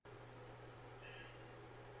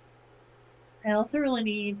I also really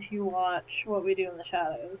need to watch What We Do in the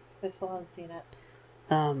Shadows, because I still haven't seen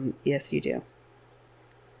it. Yes, you do.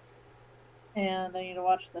 And I need to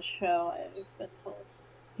watch the show, I've been told.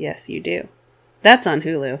 Yes, you do. That's on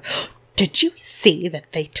Hulu. Did you see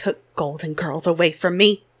that they took Golden Girls away from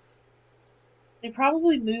me? They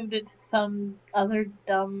probably moved it to some other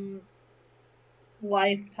dumb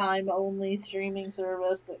lifetime only streaming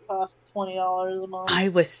service that costs $20 a month. I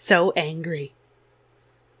was so angry.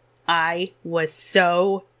 I was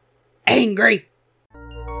so angry.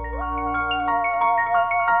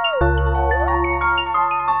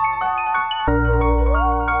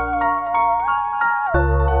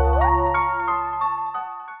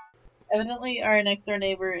 Evidently, our next door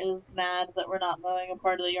neighbor is mad that we're not mowing a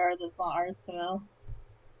part of the yard that's not ours to mow.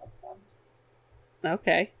 That's fun.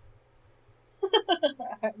 Okay.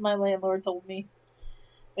 My landlord told me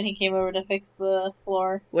when he came over to fix the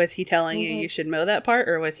floor. Was he telling you should mow that part,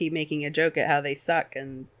 or was he making a joke at how they suck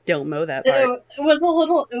and don't mow that part? It was a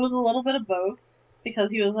little bit of both,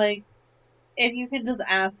 because he was like, if you can just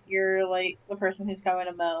ask the person who's coming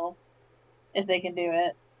to mow if they can do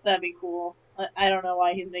it, that'd be cool. I don't know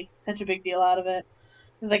why he's making such a big deal out of it.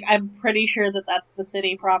 He's like, I'm pretty sure that that's the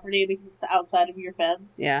city property because it's outside of your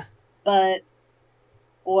fence. Yeah. But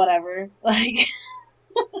whatever. Like,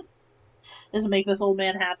 just make this old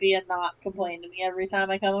man happy and not complain to me every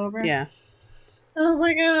time I come over. Yeah. I was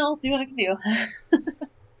like, I'll see what I can do.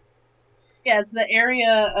 Yeah, it's the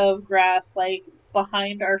area of grass, like,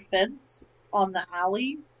 behind our fence on the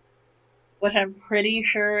alley, which I'm pretty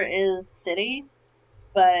sure is city,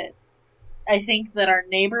 but I think that our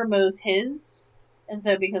neighbor mows his, and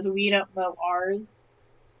so because we don't mow ours,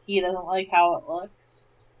 he doesn't like how it looks,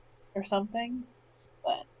 or something,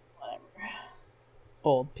 but whatever.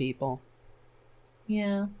 Old people.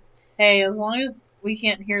 Yeah. Hey, as long as we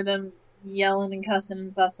can't hear them yelling and cussing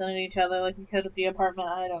and fussing at each other like we could at the apartment,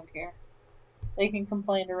 I don't care. They can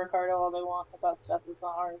complain to Ricardo all they want about stuff that's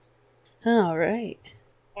not ours. All right.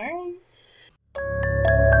 Alright.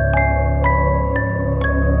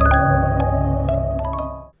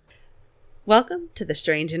 Welcome to The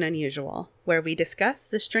Strange and Unusual, where we discuss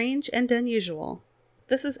the strange and unusual.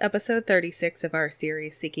 This is episode 36 of our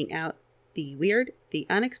series seeking out the weird, the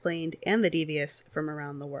unexplained, and the devious from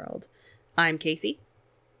around the world. I'm Casey.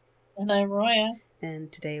 And I'm Roya.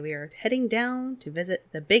 And today we are heading down to visit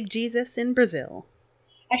the Big Jesus in Brazil.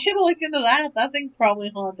 I should have looked into that. That thing's probably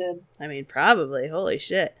haunted. I mean, probably. Holy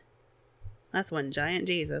shit. That's one giant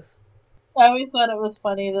Jesus. I always thought it was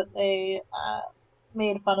funny that they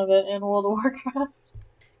made fun of it in World of Warcraft.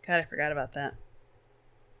 God, I forgot about that.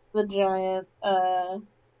 The giant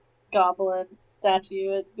goblin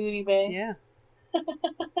statue at Booty Bay. Yeah.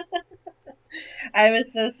 I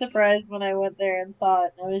was so surprised when I went there and saw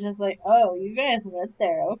it. I was just like, oh, you guys went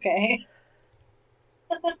there. Okay.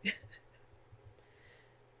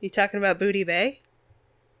 You talking about Booty Bay?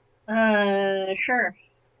 Sure.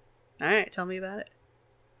 Alright, tell me about it.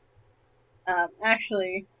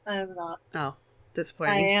 Actually, I'm not. Oh,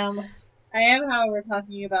 disappointing. I am, however,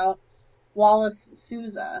 talking about Wallace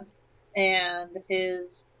Sousa and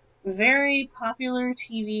his very popular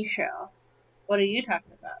TV show. What are you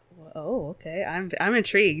talking about? Oh, okay. I'm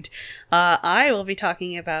intrigued. I will be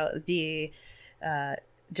talking about the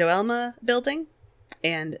Joelma building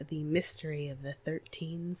and the mystery of the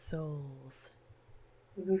 13 souls.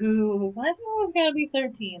 Ooh, why is it always gotta be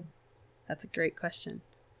 13? That's a great question.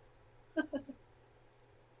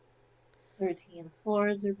 13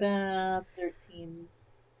 floors are bad, 13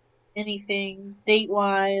 anything,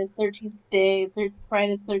 date-wise, 13th day,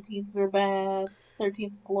 Friday the 13th are bad,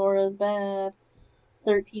 13th floor is bad,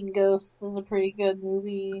 13 Ghosts is a pretty good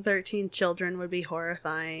movie. 13 Children would be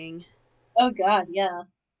horrifying. Oh god, yeah.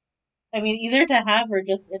 I mean, either to have or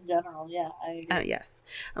just in general, yeah, I agree. Yes.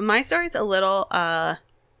 My story's a little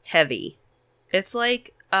heavy. It's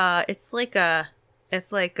like a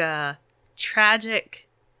tragic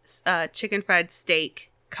chicken fried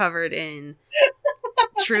steak covered in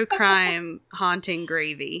true crime haunting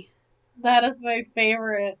gravy. That is my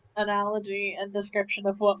favorite analogy and description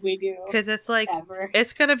of what we do. Because it's like, ever.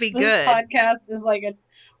 It's going to be this good. This podcast is like a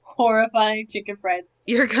horrifying chicken fried steak.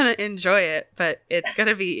 You're going to enjoy it, but it's going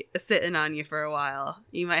to be sitting on you for a while.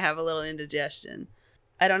 You might have a little indigestion.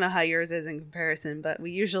 I don't know how yours is in comparison, but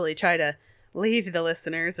we usually try to leave the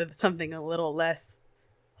listeners with something a little less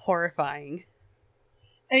horrifying.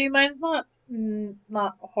 I mean, mine's not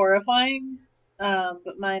horrifying,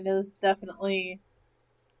 but mine is definitely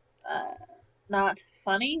not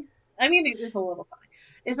funny. I mean, it's a little funny.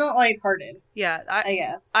 It's not lighthearted. Yeah, I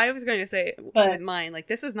guess. I was going to say with mine, like,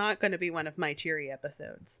 this is not going to be one of my cheery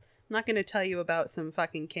episodes. I'm not going to tell you about some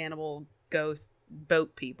fucking cannibal ghost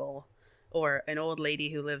boat people or an old lady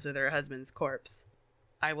who lives with her husband's corpse.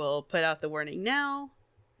 I will put out the warning now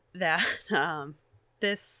that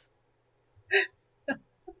this...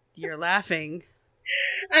 You're laughing.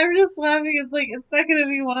 I'm just laughing. It's like, it's not going to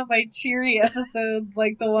be one of my cheery episodes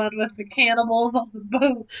like the one with the cannibals on the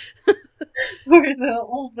boat. Or the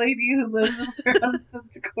old lady who lives with her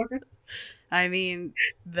husband's corpse. I mean,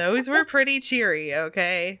 those were pretty cheery,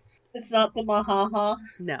 okay? It's not the Mahaha.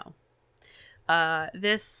 No.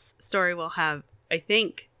 This story will have, I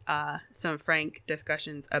think, some frank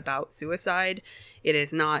discussions about suicide. It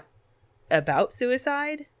is not about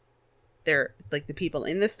suicide. They're, like, the people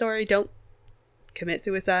in this story don't commit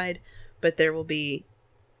suicide, but there will be,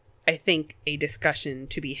 I think, a discussion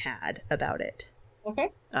to be had about it.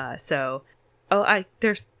 Okay.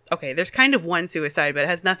 There's kind of one suicide, but it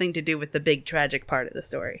has nothing to do with the big tragic part of the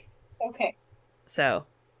story. Okay. So,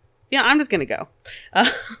 yeah, I'm just gonna go.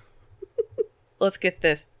 Let's get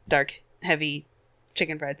this dark, heavy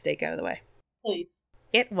chicken fried steak out of the way. Please.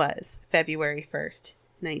 It was February 1st,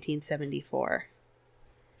 1974.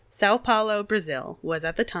 Sao Paulo, Brazil, was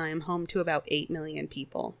at the time home to about 8 million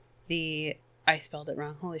people. I spelled it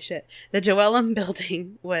wrong, holy shit. The Joelum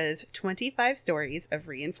building was 25 stories of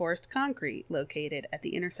reinforced concrete located at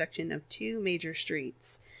the intersection of two major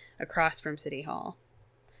streets across from City Hall.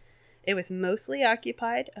 It was mostly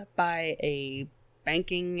occupied by a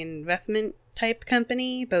banking investment type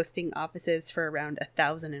company, boasting offices for around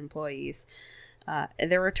 1,000 employees.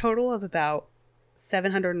 There were a total of about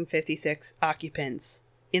 756 occupants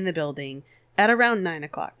in the building at around 9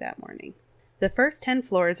 o'clock that morning. The first 10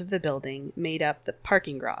 floors of the building made up the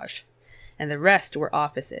parking garage, and the rest were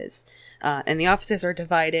offices. And the offices are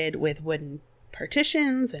divided with wooden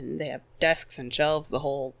partitions, and they have desks and shelves, the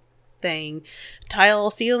whole thing.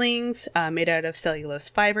 Tile ceilings made out of cellulose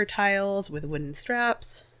fiber tiles with wooden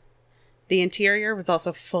straps. The interior was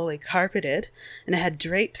also fully carpeted, and it had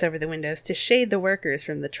drapes over the windows to shade the workers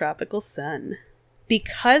from the tropical sun.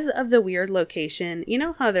 Because of the weird location, you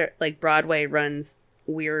know how Broadway runs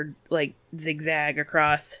weird, zigzag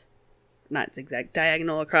across, not zigzag,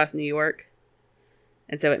 diagonal across New York,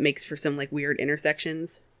 and so it makes for some weird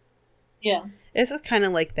intersections. Yeah. This is kind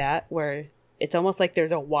of like that, where it's almost like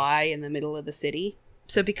there's a Y in the middle of the city.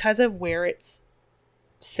 So because of where it's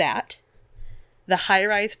sat, the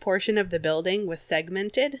high-rise portion of the building was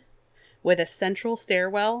segmented with a central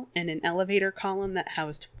stairwell and an elevator column that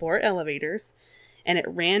housed 4 elevators, and it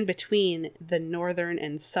ran between the northern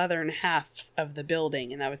and southern halves of the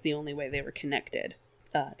building, and that was the only way they were connected.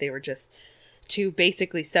 They were just 2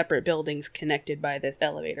 basically separate buildings connected by this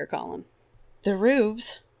elevator column. The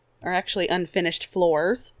roofs are actually unfinished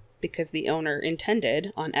floors because the owner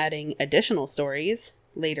intended on adding additional stories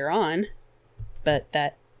later on, but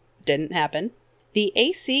that didn't happen. The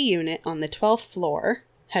AC unit on the 12th floor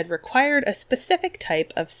had required a specific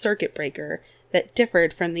type of circuit breaker that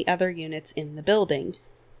differed from the other units in the building.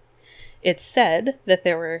 It's said that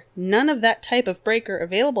there were none of that type of breaker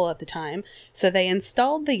available at the time, so they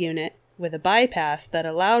installed the unit with a bypass that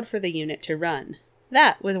allowed for the unit to run.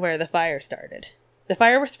 That was where the fire started. The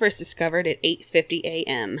fire was first discovered at 8:50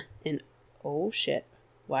 a.m. And oh shit,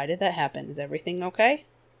 why did that happen? Is everything okay?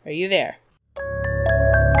 Are you there?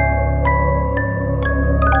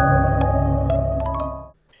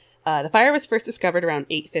 The fire was first discovered around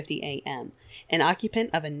 8:50 a.m. An occupant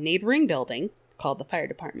of a neighboring building called the fire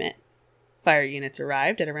department. Fire units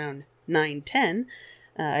arrived at around 9:10.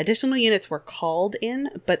 Additional units were called in,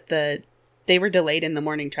 but they were delayed in the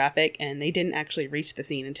morning traffic, and they didn't actually reach the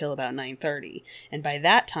scene until about 9:30. And by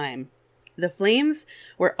that time, the flames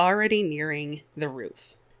were already nearing the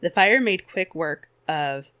roof. The fire made quick work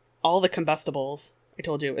of all the combustibles. I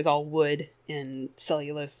told you it was all wood and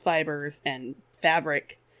cellulose fibers and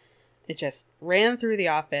fabric. It just ran through the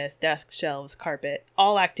office, desks, shelves, carpet,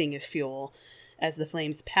 all acting as fuel, as the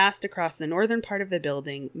flames passed across the northern part of the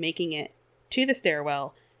building, making it to the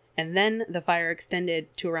stairwell, and then the fire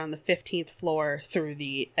extended to around the 15th floor through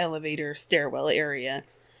the elevator stairwell area.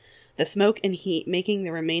 The smoke and heat making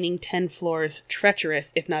the remaining 10 floors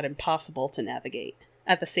treacherous, if not impossible, to navigate.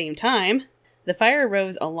 At the same time, the fire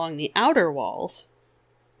rose along the outer walls,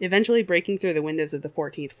 eventually breaking through the windows of the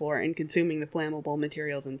 14th floor and consuming the flammable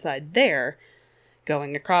materials inside there,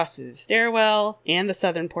 going across to the stairwell and the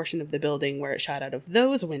southern portion of the building where it shot out of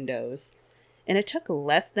those windows, and it took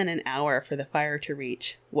less than an hour for the fire to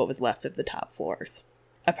reach what was left of the top floors.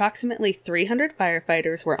 Approximately 300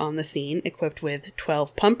 firefighters were on the scene, equipped with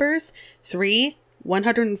 12 pumpers, 3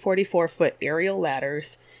 144-foot aerial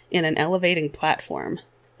ladders, and an elevating platform.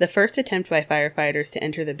 The first attempt by firefighters to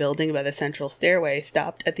enter the building by the central stairway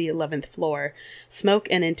stopped at the 11th floor, smoke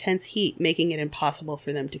and intense heat making it impossible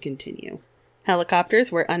for them to continue.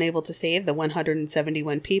 Helicopters were unable to save the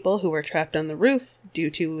 171 people who were trapped on the roof due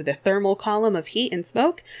to the thermal column of heat and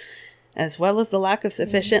smoke, as well as the lack of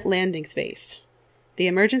sufficient landing space. The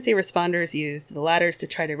emergency responders used the ladders to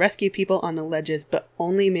try to rescue people on the ledges, but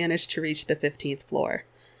only managed to reach the 15th floor.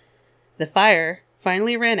 The fire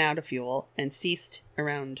finally ran out of fuel and ceased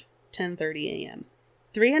around 10:30 a.m.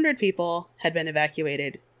 300 people had been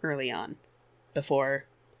evacuated early on, before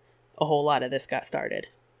a whole lot of this got started.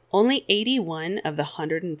 Only 81 of the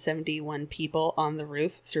 171 people on the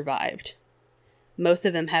roof survived, most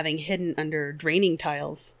of them having hidden under draining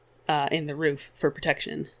tiles in the roof for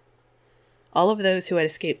protection. All of those who had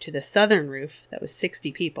escaped to the southern roof, that was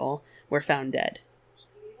 60 people, were found dead.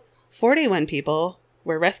 41 people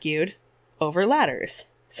were rescued over ladders.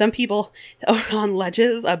 Some people were on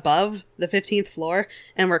ledges above the 15th floor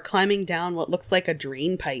and were climbing down what looks like a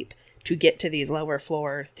drain pipe to get to these lower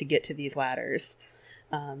floors, to get to these ladders.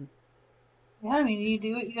 Yeah, I mean, you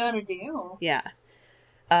do what you gotta do. Yeah.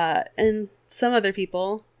 And some other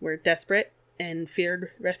people were desperate and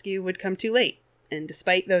feared rescue would come too late. And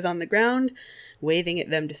despite those on the ground waving at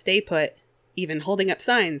them to stay put, even holding up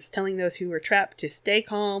signs telling those who were trapped to stay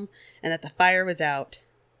calm and that the fire was out,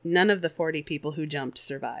 none of the 40 people who jumped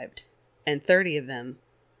survived. And 30 of them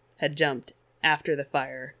had jumped after the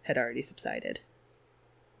fire had already subsided.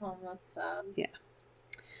 Oh, that's sad. Yeah.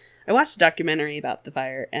 I watched a documentary about the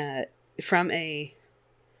fire from a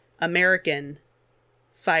American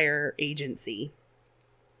fire agency.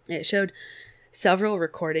 It showed several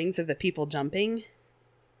recordings of the people jumping.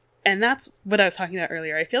 And that's what I was talking about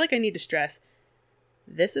earlier. I feel like I need to stress,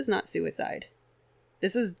 this is not suicide.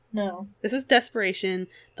 This is desperation.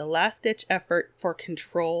 The last ditch effort for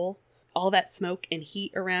control. All that smoke and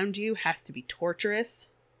heat around you has to be torturous.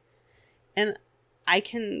 And I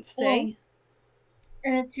can say,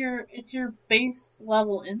 and it's your base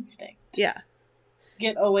level instinct. Yeah.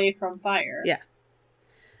 Get away from fire. Yeah.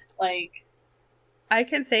 Like, I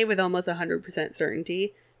can say with almost 100%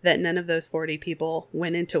 certainty that none of those 40 people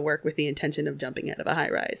went into work with the intention of jumping out of a high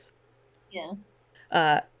rise. Yeah.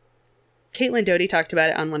 Caitlin Doty talked about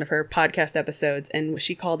it on one of her podcast episodes, and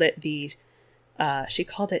she called it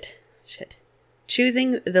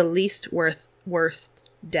choosing the least worst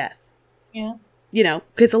death. Yeah. You know,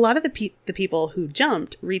 because a lot of the people who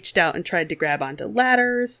jumped reached out and tried to grab onto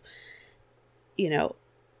ladders. You know,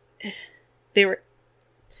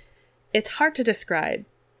 it's hard to describe.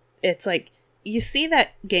 It's like, you see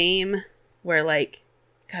that game where, like,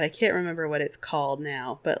 God, I can't remember what it's called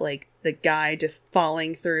now, but like the guy just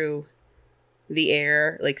falling through the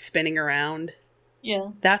air, like spinning around.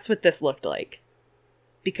 Yeah. That's what this looked like.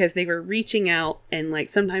 Because they were reaching out and like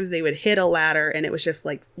sometimes they would hit a ladder and it was just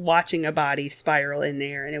like watching a body spiral in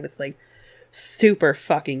there, and it was like super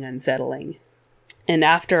fucking unsettling. And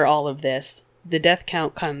after all of this, the death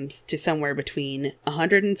count comes to somewhere between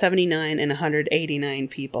 179 and 189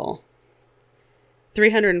 people.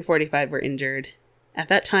 345 were injured. At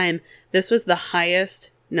that time, this was the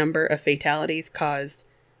highest number of fatalities caused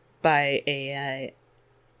by an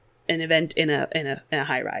event in a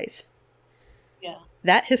high rise. Yeah.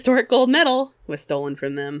 That historic gold medal was stolen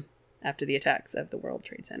from them after the attacks of the World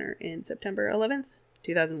Trade Center in September 11th,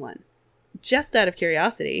 2001. Just out of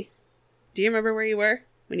curiosity, do you remember where you were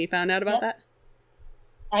when you found out about that?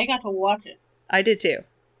 I got to watch it. I did too.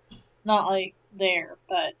 Not like there,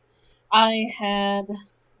 but I had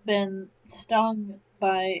been stung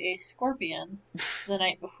by a scorpion the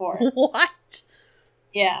night before. What?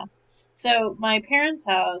 Yeah. So my parents'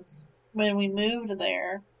 house, when we moved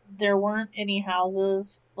there weren't any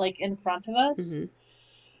houses like in front of us. Mm-hmm.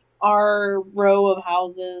 Our row of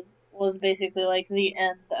houses was basically like the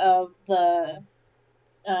end of the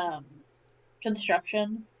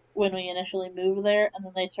construction when we initially moved there, and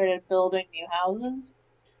then they started building new houses.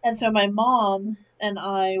 And so my mom and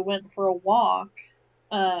I went for a walk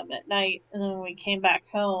at night, and then when we came back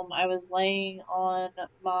home, I was laying on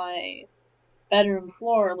my bedroom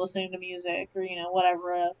floor listening to music or, you know,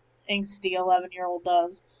 whatever a angsty 11-year-old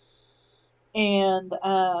does. And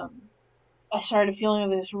I started feeling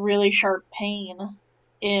this really sharp pain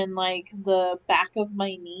in like the back of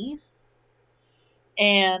my knee.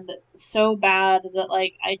 And so bad that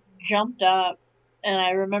like I jumped up, and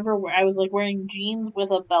I remember I was like wearing jeans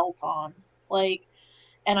with a belt on, like,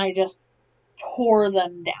 and I just tore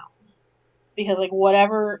them down because like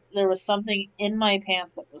whatever, there was something in my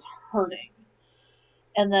pants that was hurting.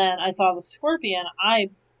 And then I saw the scorpion. I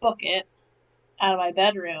book it out of my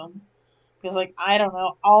bedroom, Because, like, I don't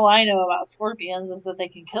know. All I know about scorpions is that they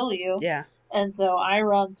can kill you. Yeah. And so I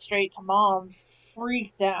run straight to mom,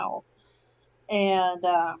 freaked out. And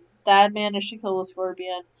dad managed to kill the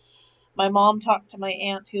scorpion. My mom talked to my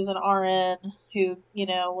aunt, who's an RN, who, you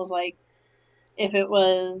know, was like, if it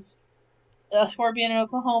was a scorpion in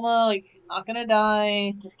Oklahoma, like, not gonna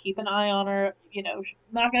die. Just keep an eye on her. You know, she's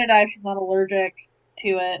not gonna die if she's not allergic to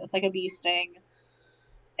it. It's like a bee sting.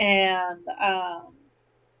 And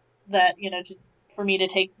that, you know, for me to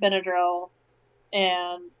take Benadryl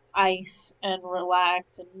and ice and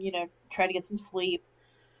relax and, you know, try to get some sleep.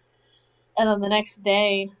 And then the next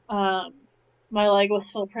day, my leg was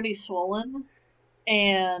still pretty swollen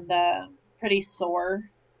and pretty sore.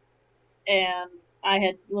 And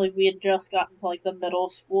we had just gotten to like the middle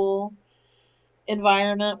school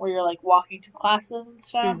environment where you're like walking to classes and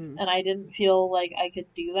stuff. Mm-hmm. And I didn't feel like I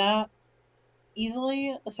could do that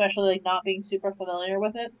easily, especially like not being super familiar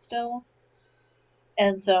with it still.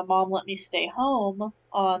 And so mom let me stay home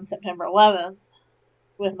on September 11th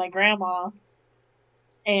with my grandma,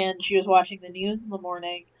 and she was watching the news in the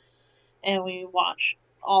morning, and we watched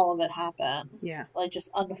all of it happen. Yeah. Like,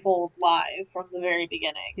 just unfold live from the very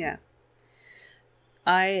beginning. Yeah.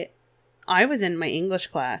 I was in my English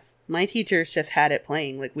class. My teachers just had it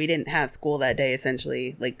playing. Like, we didn't have school that day,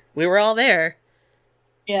 essentially. Like, we were all there.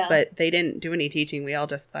 Yeah. But they didn't do any teaching. We all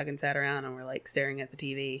just fucking sat around and were, like, staring at the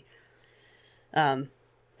TV. And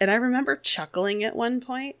I remember chuckling at one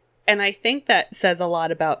point. And I think that says a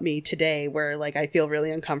lot about me today, where, like, I feel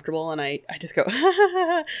really uncomfortable and I just go,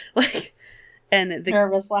 like, and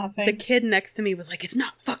nervous laughing. The kid next to me was like, it's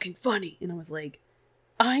not fucking funny. And I was like,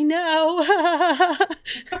 I know.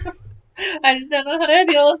 I just don't know how to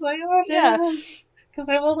deal with my emotions. Because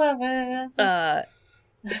I'm 11.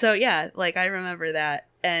 So, yeah, like, I remember that.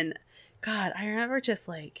 And, God, I remember just,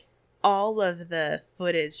 like, all of the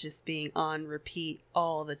footage just being on repeat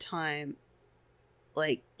all the time.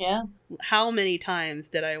 Like, yeah. How many times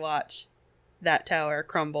did I watch that tower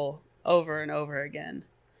crumble over and over again?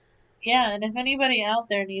 Yeah, and if anybody out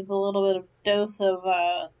there needs a little bit of dose of,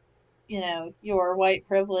 you know, your white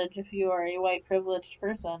privilege, if you are a white privileged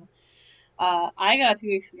person, I got to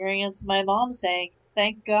experience my mom saying,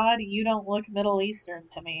 "Thank God you don't look Middle Eastern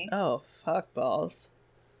to me." Oh, fuck balls.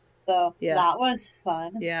 So, yeah. That was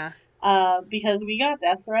fun. Yeah. Because we got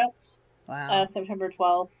death threats. Wow. September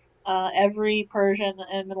 12th. Every Persian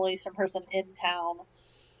and Middle Eastern person in town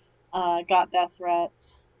got death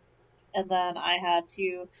threats. And then I had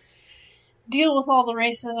to deal with all the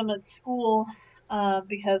racism at school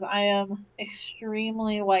because I am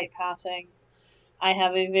extremely white passing. I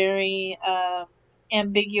have a very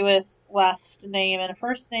ambiguous last name and a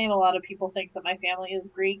first name. A lot of people think that my family is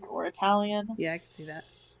Greek or Italian. Yeah, I can see that.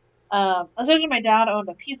 Especially my dad owned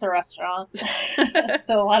a pizza restaurant,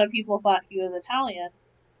 so a lot of people thought he was Italian.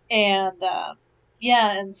 And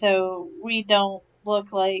and so we don't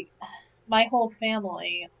look like my whole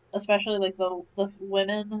family, especially like the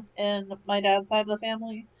women in my dad's side of the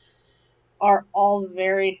family, are all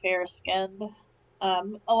very fair skinned.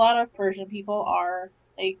 A lot of Persian people are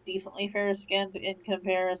like decently fair skinned in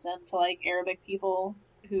comparison to like Arabic people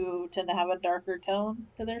who tend to have a darker tone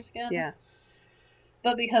to their skin. Yeah.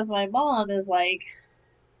 But because my mom is like,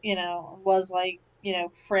 you know, was like, you know,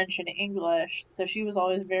 French and English, so she was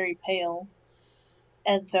always very pale.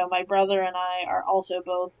 And so my brother and I are also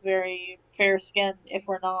both very fair skinned if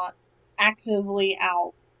we're not actively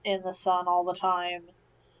out in the sun all the time,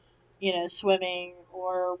 you know, swimming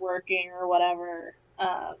or working or whatever.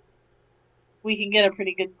 We can get a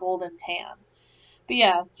pretty good golden tan. But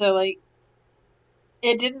yeah, so like,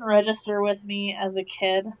 it didn't register with me as a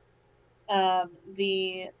kid,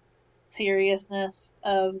 the seriousness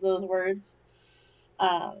of those words.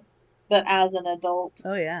 But as an adult,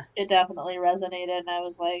 oh yeah, it definitely resonated, and I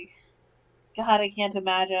was like, God, I can't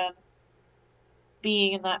imagine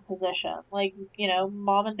being in that position. Like, you know,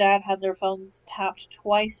 mom and dad had their phones tapped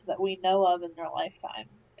twice that we know of in their lifetime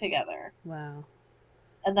together. Wow.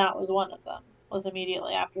 And that was one of them, was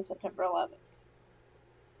immediately after September 11th.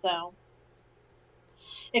 So,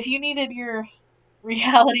 if you needed your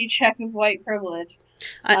reality check of white privilege,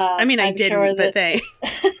 I mean, I didn't, sure but thanks.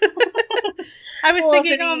 I was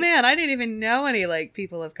thinking, oh man, I didn't even know any like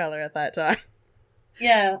people of color at that time.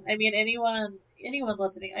 Yeah, I mean, anyone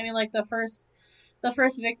listening. I mean, like the first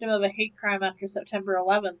victim of a hate crime after September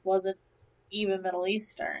 11th wasn't even Middle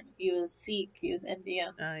Eastern. He was Sikh. He was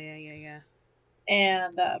Indian. Oh yeah.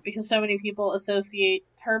 And because so many people associate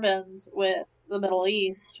turbans with the Middle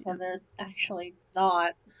East when they're actually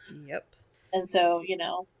not. Yep. And so, you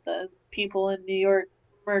know, the people in New York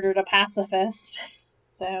murdered a pacifist.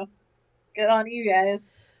 So, good on you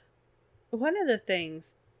guys. one of the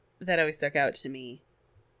things that always stuck out to me,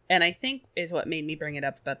 and I think is what made me bring it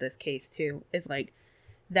up about this case too, is like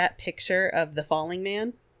that picture of the falling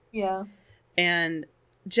man. Yeah. And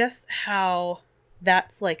just how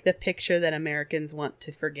that's like the picture that Americans want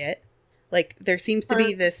to forget. Like there seems to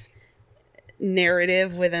be this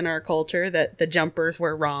narrative within our culture that the jumpers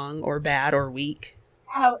were wrong or bad or weak.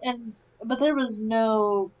 But there was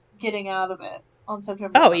no getting out of it on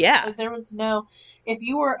September 11th. Oh yeah. Like, there was no, if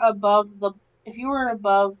you were above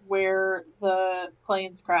where the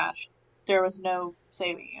planes crashed, there was no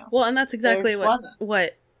saving you. Well, and that's exactly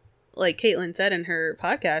what like Caitlin said in her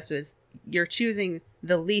podcast was you're choosing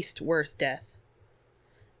the least worst death.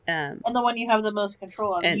 And the one you have the most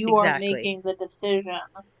control of. You are making the decision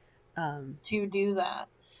to do that.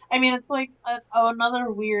 I mean, it's like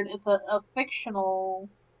another weird, it's a fictional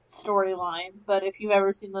storyline, but if you've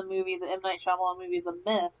ever seen the M. Night Shyamalan movie, The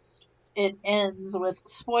Mist, it ends with,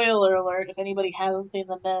 spoiler alert, if anybody hasn't seen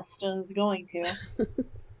The Mist and is going to,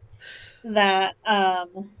 that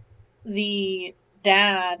the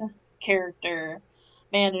dad character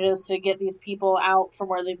manages to get these people out from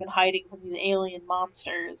where they've been hiding from these alien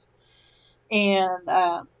monsters, and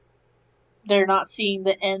they're not seeing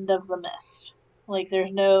the end of the mist. Like,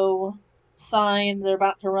 there's no sign. They're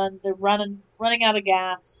about to run. They're running out of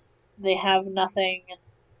gas. They have nothing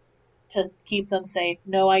to keep them safe.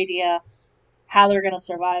 No idea how they're going to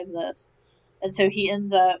survive this. And so he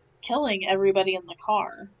ends up killing everybody in the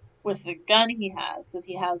car with the gun he has, because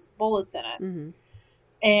he has bullets in it. Mm-hmm.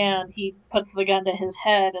 And he puts the gun to his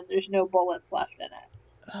head, and there's no bullets left in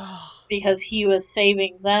it. Oh. Because he was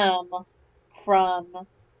saving them from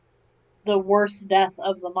the worst death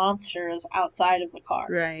of the monsters outside of the car.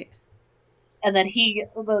 Right. And then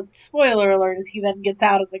the spoiler alert is he then gets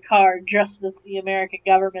out of the car just as the American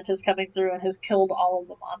government is coming through and has killed all of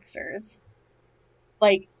the monsters.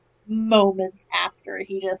 Like, moments after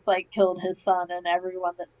he just, like, killed his son and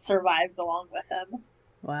everyone that survived along with him.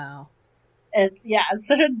 Wow. It's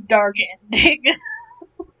such a dark ending.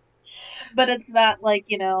 But it's that,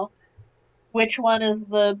 like, you know, which one is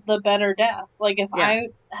the better death? Like, if I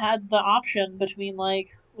had the option between, like,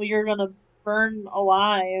 well, you're gonna burn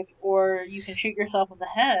alive or you can shoot yourself in the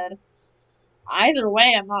head, either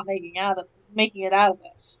way, I'm not making it out of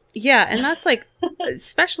this. Yeah, and that's, like,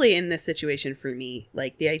 especially in this situation for me,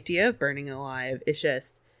 like, the idea of burning alive is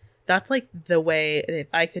just, that's, like, the way, if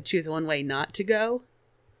I could choose one way not to go.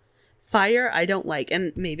 Fire, I don't like,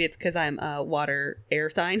 and maybe it's because I'm a water air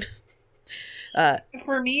sign.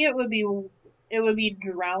 For me, it would be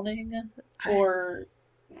drowning or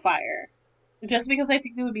fire, just because I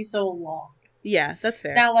think they would be so long. Yeah, that's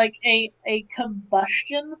fair. Now, like a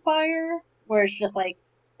combustion fire, where it's just like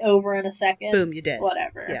over in a second, boom, you dead.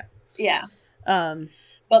 Whatever. Yeah.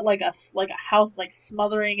 But like a house, like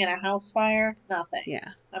smothering in a house fire, no thanks. Yeah,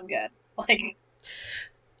 I'm good. Like,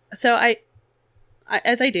 so I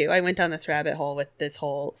as I do, I went down this rabbit hole with this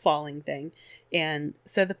whole falling thing. And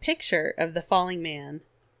so the picture of the falling man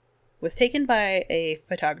was taken by a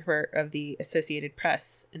photographer of the Associated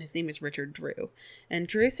Press, and his name is Richard Drew. And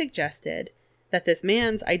Drew suggested that this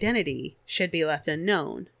man's identity should be left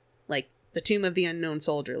unknown, like the tomb of the unknown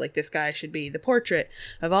soldier. Like, this guy should be the portrait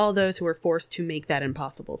of all those who were forced to make that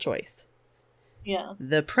impossible choice. Yeah.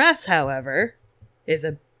 The press, however, is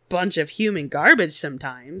a bunch of human garbage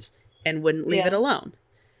sometimes, and wouldn't leave it alone.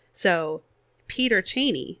 So Peter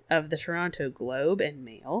Cheney of the Toronto Globe and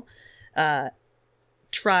Mail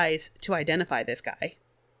tries to identify this guy.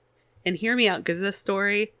 And hear me out, because this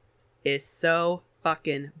story is so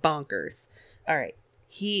fucking bonkers. All right.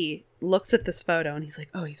 He looks at this photo and he's like,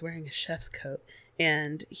 oh, he's wearing a chef's coat.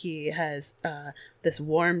 And he has this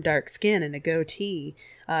warm, dark skin and a goatee.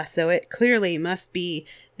 So it clearly must be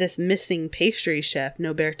this missing pastry chef,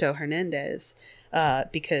 Norberto Hernandez.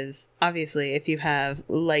 Because obviously if you have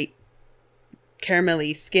light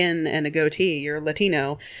caramelly skin and a goatee, you're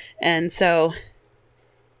Latino. And so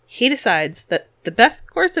he decides that the best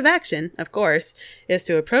course of action, of course, is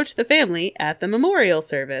to approach the family at the memorial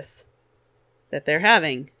service that they're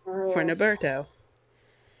having for Norberto.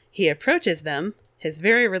 He approaches them, his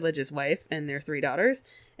very religious wife and their 3 daughters,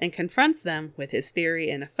 and confronts them with his theory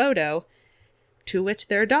in a photo, to which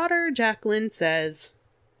their daughter, Jacqueline, says,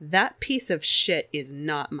 "That piece of shit is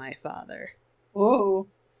not my father." Whoa.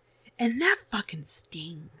 And that fucking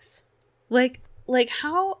stings. Like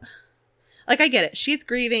how... Like, I get it. She's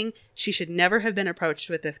grieving. She should never have been approached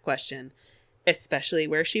with this question, especially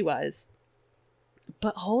where she was.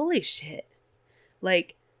 But holy shit.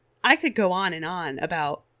 Like, I could go on and on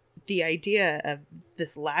about the idea of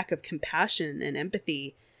this lack of compassion and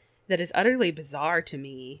empathy that is utterly bizarre to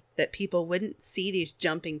me, that people wouldn't see these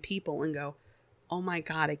jumping people and go, oh my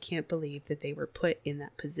God, I can't believe that they were put in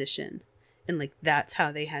that position. And like, that's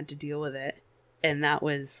how they had to deal with it. And that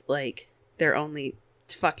was like their only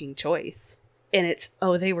fucking choice. And it's,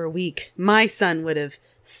 oh, they were weak. My son would have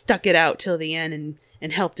stuck it out till the end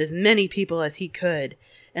and helped as many people as he could.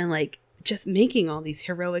 And like, just making all these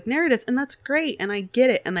heroic narratives. And that's great. And I get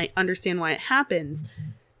it. And I understand why it happens.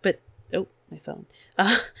 But, oh, my phone.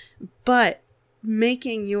 But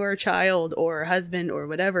making your child or husband or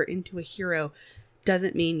whatever into a hero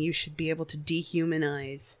doesn't mean you should be able to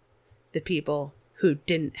dehumanize the people who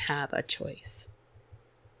didn't have a choice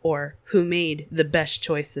or who made the best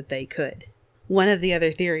choice that they could. One of the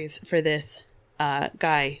other theories for this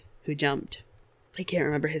guy who jumped, I can't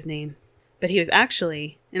remember his name, but he was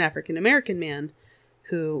actually an African-American man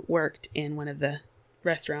who worked in one of the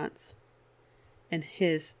restaurants. And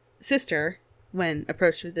his sister, when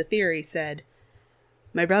approached with the theory, said,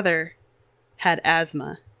 my brother had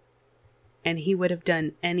asthma and he would have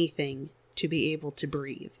done anything to be able to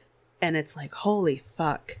breathe. And it's like, holy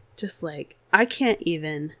fuck. Just like, I can't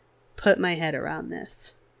even put my head around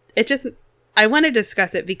this. I want to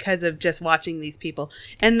discuss it because of just watching these people.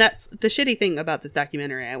 And that's the shitty thing about this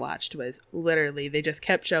documentary I watched, was literally they just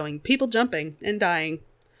kept showing people jumping and dying.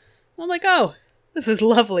 I'm like, oh, this is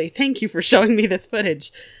lovely. Thank you for showing me this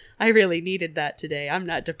footage. I really needed that today. I'm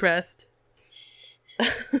not depressed.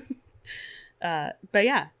 But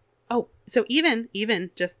yeah. Oh, so even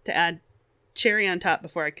just to add cherry on top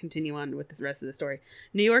before I continue on with the rest of the story,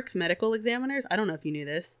 New York's medical examiners, I don't know if you knew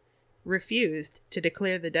this, refused to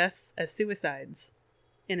declare the deaths as suicides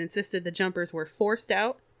and insisted the jumpers were forced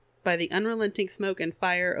out by the unrelenting smoke and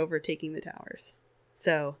fire overtaking the towers.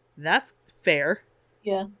 So that's fair.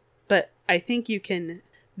 Yeah. But I think you can,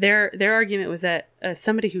 their argument was that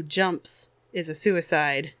somebody who jumps is a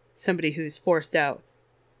suicide. Somebody who's forced out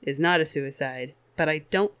is not a suicide. But I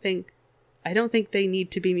don't think they need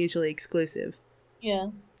to be mutually exclusive. Yeah.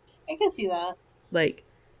 I can see that. Like,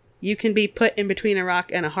 you can be put in between a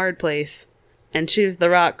rock and a hard place and choose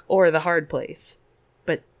the rock or the hard place.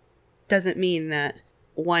 But doesn't mean that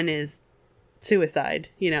one is suicide,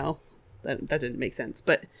 you know? That didn't make sense,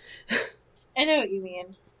 but... I know what you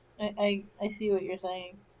mean. I see what you're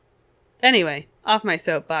saying. Anyway, off my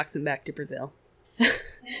soapbox and back to Brazil.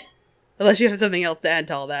 Unless you have something else to add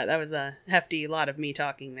to all that. That was a hefty lot of me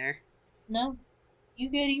talking there. No.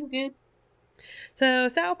 You good. So,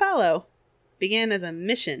 Sao Paulo began as a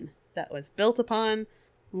mission that was built upon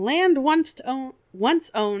land once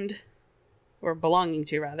owned, or belonging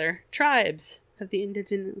to rather, tribes of the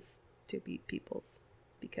indigenous Tupi peoples,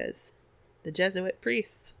 because the Jesuit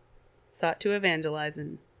priests sought to evangelize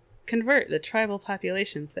and convert the tribal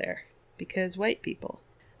populations there, because white people.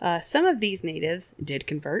 Some of these natives did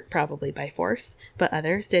convert, probably by force, but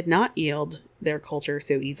others did not yield their culture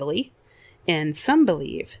so easily, and some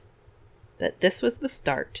believe that this was the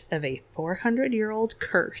start of a 400-year-old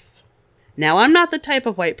curse. Now, I'm not the type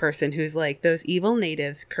of white person who's like, those evil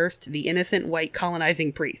natives cursed the innocent white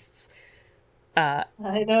colonizing priests. I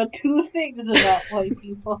know two things about white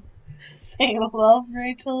people. They love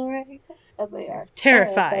Rachel Ray, and they are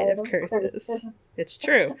terrified of curses. It's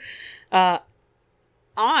true.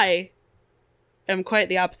 I am quite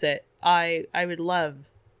the opposite. I would love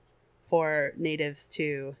for natives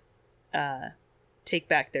to take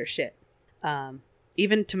back their shit.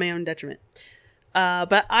 Even to my own detriment.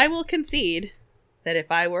 But I will concede that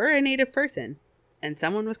if I were a native person and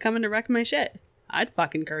someone was coming to wreck my shit, I'd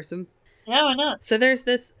fucking curse them. Yeah, why not? So there's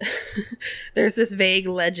this vague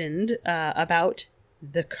legend about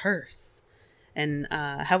the curse and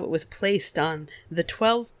how it was placed on the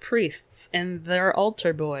 12 priests and their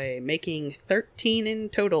altar boy, making 13 in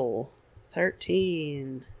total.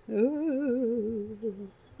 13. Ooh.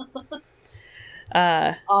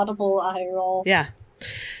 Audible eye roll. Yeah.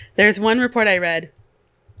 There's one report I read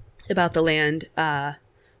about the land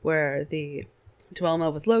where the Duomo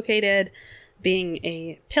was located being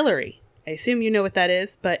a pillory. I assume you know what that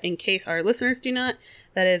is, but in case our listeners do not,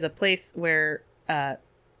 that is a place where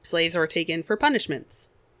slaves were taken for punishments.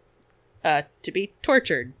 To be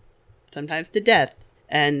tortured, sometimes to death.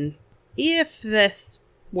 And if this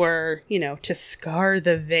were, to scar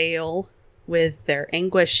the veil with their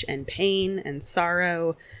anguish and pain and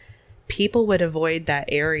sorrow, people would avoid that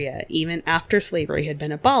area even after slavery had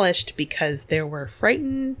been abolished because there were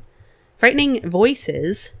frightening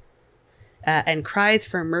voices and cries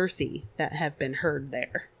for mercy that have been heard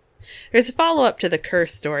there. There's a follow-up to the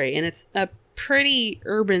curse story, and it's a pretty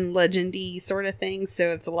urban legendy sort of thing,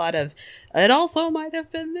 so it's a lot of, it also might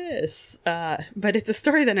have been this. But it's a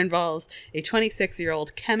story that involves a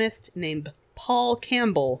 26-year-old chemist named Paul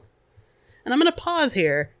Campbell. And I'm going to pause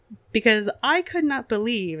here because I could not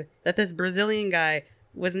believe that this Brazilian guy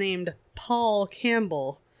was named Paul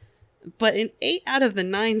Campbell. But in 8 out of the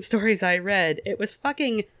 9 stories I read, it was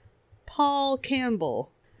fucking Paul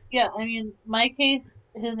Campbell. Yeah, I mean, my case,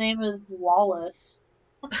 his name is Wallace.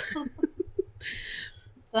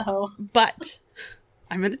 So. But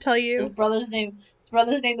I'm going to tell you, his brother's name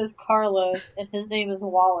is Carlos, and his name is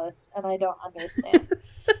Wallace, and I don't understand.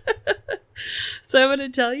 So I'm going to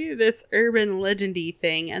tell you this urban legendy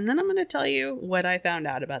thing, and then I'm going to tell you what I found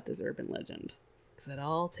out about this urban legend. Because it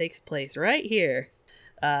all takes place right here.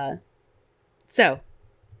 So,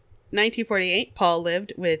 1948, Paul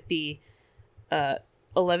lived with the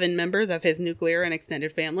 11 members of his nuclear and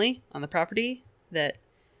extended family on the property that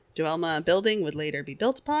Joelma building would later be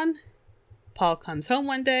built upon. Paul comes home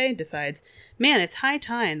one day and decides, man, it's high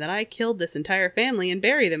time that I killed this entire family and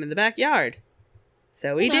bury them in the backyard.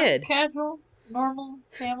 So he did. Casual, normal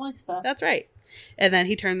family stuff. That's right. And then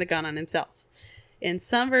he turned the gun on himself. In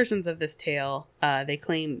some versions of this tale, they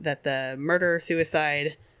claim that the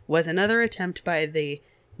murder-suicide was another attempt by the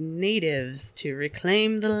natives to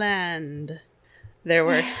reclaim the land. There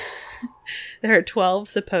are 12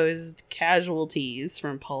 supposed casualties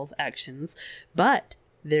from Paul's actions, but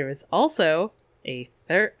there was also a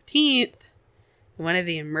 13th. One of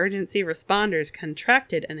the emergency responders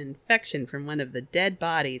contracted an infection from one of the dead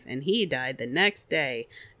bodies, and he died the next day,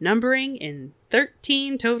 numbering in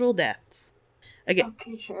 13 total deaths. Again,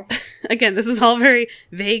 okay, sure. Again, this is all very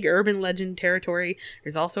vague urban legend territory.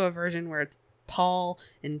 There's also a version where it's Paul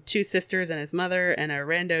and 2 sisters and his mother and a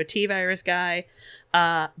rando T-virus guy.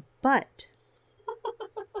 But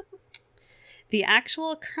the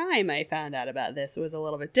actual crime I found out about this was a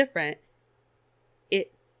little bit different.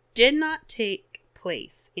 It did not take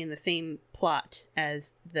place in the same plot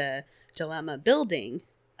as the Joelma building,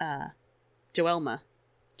 Joelma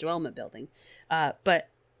building, but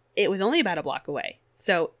it was only about a block away.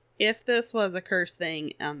 So if this was a cursed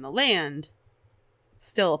thing on the land,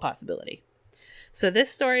 still a possibility. So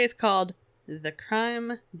this story is called The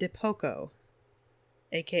Crime de Poco,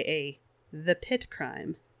 aka The Pit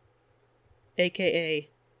Crime, aka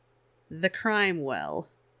The Crime Well.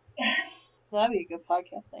 That'd be a good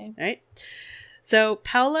podcast name. Right? So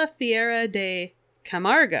Paula Fiera de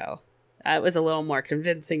Camargo, that was a little more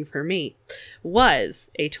convincing for me,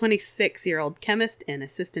 was a 26-year-old chemist and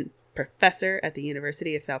assistant professor at the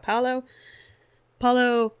University of Sao Paulo.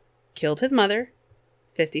 Paulo killed his mother,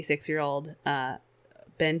 56-year-old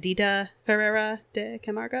Bendita Ferreira de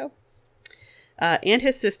Camargo, and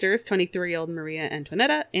his sisters, 23-year-old Maria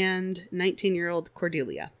Antonieta and 19-year-old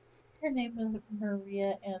Cordelia. Her name was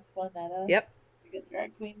Maria Antonieta. Yep. It's a good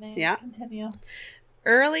drag queen name. Yeah. Continue.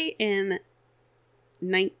 Early in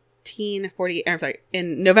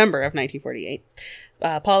November of 1948,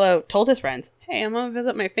 Paulo told his friends, hey, I'm going to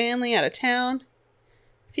visit my family out of town.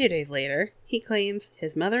 A few days later, he claims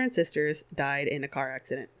his mother and sisters died in a car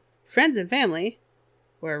accident. Friends and family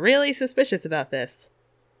were really suspicious about this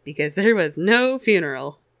because there was no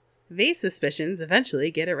funeral. These suspicions eventually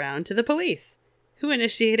get around to the police, who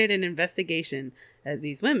initiated an investigation as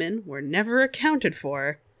these women were never accounted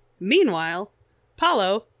for. Meanwhile,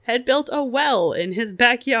 Paulo had built a well in his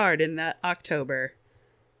backyard in that October.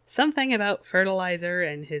 Something about fertilizer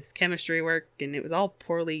and his chemistry work, and it was all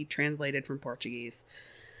poorly translated from Portuguese.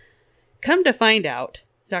 Come to find out,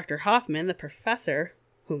 Dr. Hoffman, the professor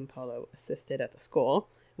whom Paulo assisted at the school,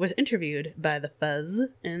 was interviewed by the Fuzz,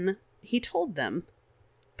 and he told them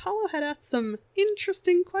Paulo had asked some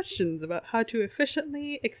interesting questions about how to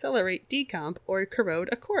efficiently accelerate decomp or corrode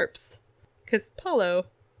a corpse. Because Paulo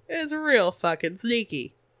is real fucking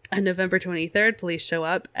sneaky. On November 23rd, police show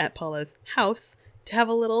up at Paulo's house to have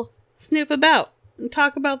a little snoop about and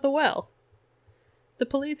talk about the well. The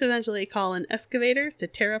police eventually call in excavators to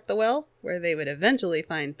tear up the well, where they would eventually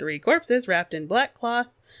find 3 corpses wrapped in black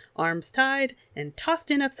cloth, arms tied, and tossed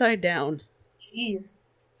in upside down. Jeez.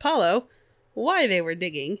 Paulo, while they were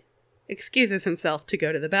digging, excuses himself to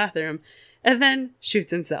go to the bathroom, and then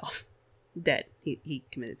shoots himself. Dead. He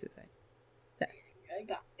committed suicide.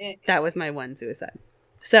 That was my one suicide.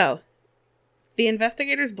 So, the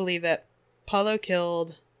investigators believe that Paulo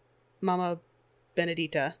killed Mama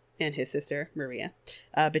Benedita and his sister, Maria,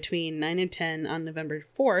 between 9 and 10 on November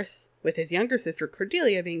 4th, with his younger sister,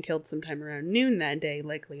 Cordelia, being killed sometime around noon that day,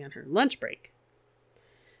 likely on her lunch break.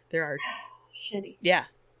 There are... Shitty. Yeah.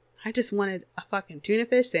 I just wanted a fucking tuna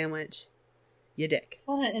fish sandwich. You dick.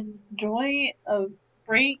 I want to enjoy a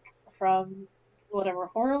break from whatever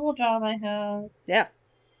horrible job I have. Yeah.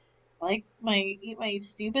 Eat my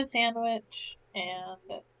stupid sandwich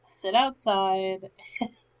and sit outside.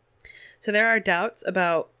 So there are doubts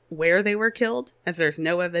about where they were killed, as there's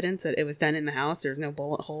no evidence that it was done in the house. There's no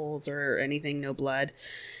bullet holes or anything, no blood.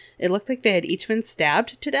 It looked like they had each been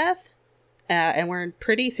stabbed to death, and were in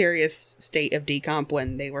pretty serious state of decomp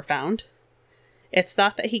when they were found. It's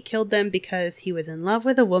thought that he killed them because he was in love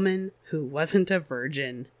with a woman who wasn't a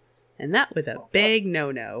virgin. And that was a big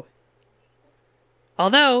no-no.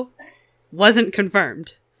 Although, wasn't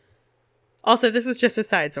confirmed. Also, this is just a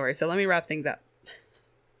side story, so let me wrap things up.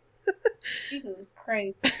 Jesus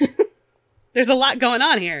Christ. There's a lot going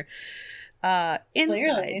on here. Inside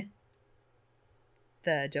Clearly.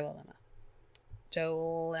 the Joelma.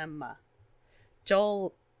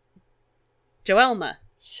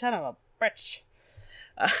 Shut up, bitch.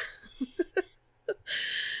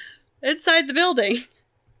 Inside the building,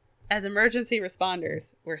 as emergency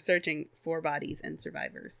responders were searching for bodies and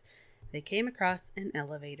survivors, they came across an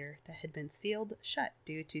elevator that had been sealed shut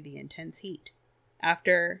due to the intense heat.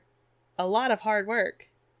 After a lot of hard work,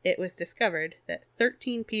 it was discovered that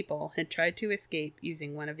 13 people had tried to escape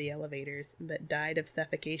using one of the elevators but died of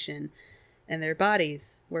suffocation, and their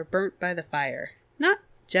bodies were burnt by the fire. Not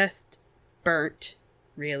just burnt,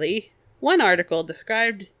 really. One article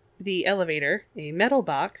described the elevator, a metal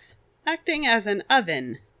box, acting as an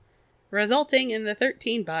oven, resulting in the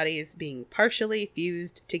 13 bodies being partially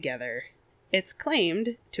fused together. It's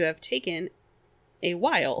claimed to have taken a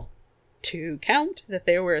while to count that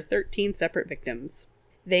there were 13 separate victims.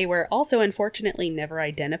 They were also unfortunately never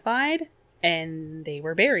identified, and they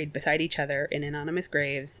were buried beside each other in anonymous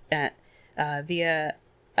graves at Via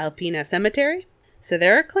Alpina Cemetery. So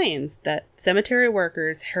there are claims that cemetery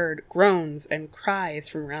workers heard groans and cries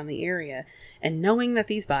from around the area, and knowing that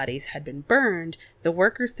these bodies had been burned, the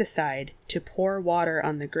workers decide to pour water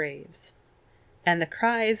on the graves. And the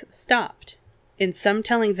cries stopped. In some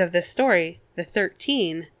tellings of this story, the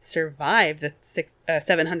 13 survived the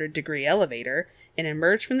 700-degree elevator and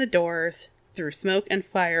emerged from the doors through smoke and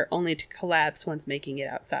fire only to collapse once making it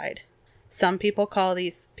outside. Some people call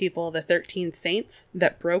these people the 13 saints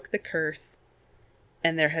that broke the curse,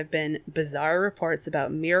 and there have been bizarre reports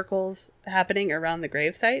about miracles happening around the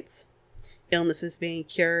grave sites, illnesses being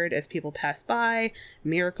cured as people pass by,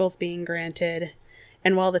 miracles being granted.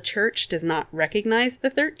 And while the church does not recognize the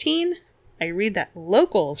 13, I read that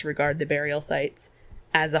locals regard the burial sites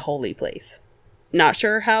as a holy place. Not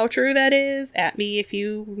sure how true that is. At me if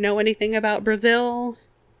you know anything about Brazil,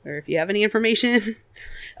 or if you have any information.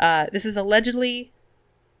 This is allegedly...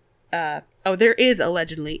 there is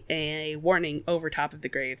allegedly a warning over top of the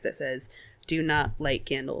graves that says, "Do not light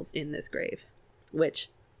candles in this grave." Which,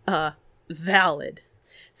 valid.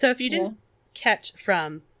 So if you didn't catch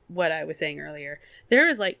from what I was saying earlier, there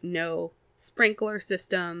is like no sprinkler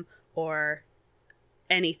system or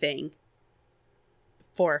anything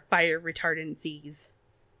for fire retardancies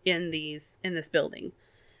in this building.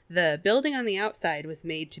 The building on the outside was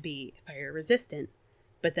made to be fire resistant,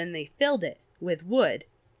 but then they filled it with wood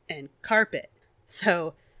and carpet.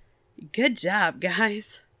 So good job,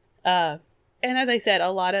 guys. And as I said,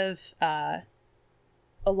 a lot of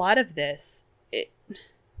this, it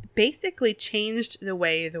basically changed the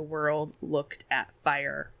way the world looked at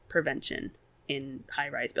fire prevention in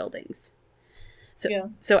high-rise buildings.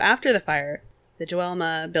 So after the fire, the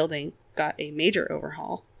Joelma building got a major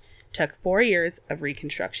overhaul. Took 4 years of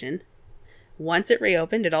reconstruction. Once it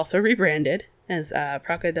reopened, it also rebranded as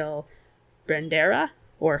Praça da Bandeira,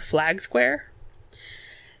 or Flag Square.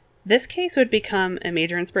 This case would become a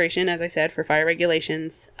major inspiration, as I said, for fire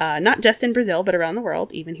regulations, not just in Brazil, but around the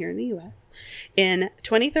world, even here in the U.S. In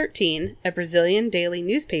 2013, a Brazilian daily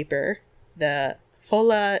newspaper, the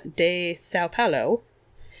Folha de Sao Paulo,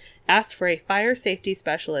 asked for a fire safety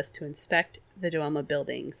specialist to inspect the Joelma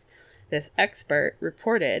buildings. This expert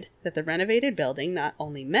reported that the renovated building not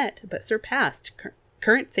only met, but surpassed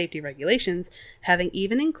current safety regulations, having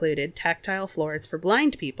even included tactile floors for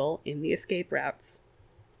blind people in the escape routes.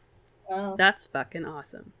 Wow. That's fucking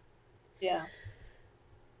awesome. Yeah.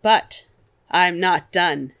 But I'm not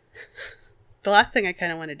done. The last thing I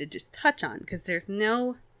kind of wanted to just touch on, because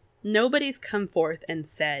nobody's come forth and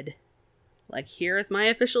said, like, here is my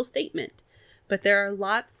official statement. But there are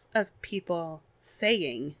lots of people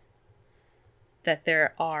saying that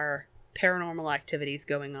there are paranormal activities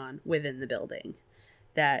going on within the building.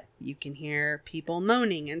 That you can hear people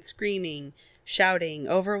moaning and screaming, shouting,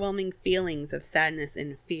 overwhelming feelings of sadness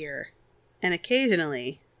and fear. And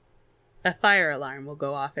occasionally, a fire alarm will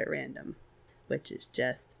go off at random, which is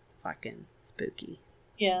just fucking spooky.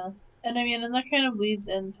 Yeah. And I mean, and that kind of leads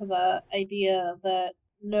into the idea that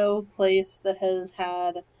no place that has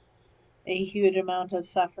had a huge amount of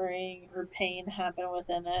suffering or pain happen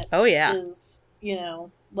within it Oh, yeah. is,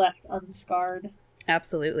 left unscarred.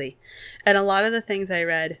 Absolutely. And a lot of the things I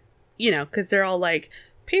read, because they're all like,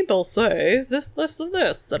 people say this, this, and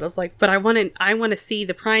this. And I was like, but I want to see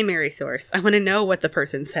the primary source. I want to know what the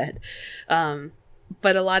person said.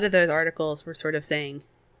 But a lot of those articles were sort of saying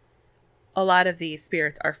a lot of these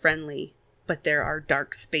spirits are friendly, but there are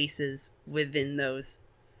dark spaces within those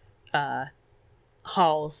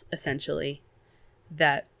halls, essentially,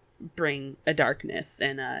 that bring a darkness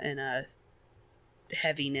and a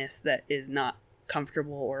heaviness that is not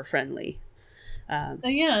comfortable or friendly.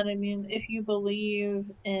 Yeah, and I mean, if you believe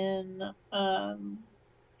in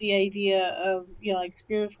the idea of like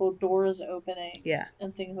spiritual doors opening, Yeah,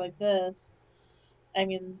 and things like this, I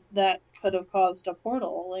mean, that could have caused a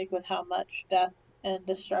portal, like with how much death and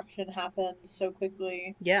destruction happened so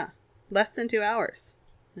quickly. yeah, less than 2 hours,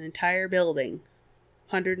 an entire building,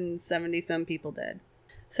 170 some people dead.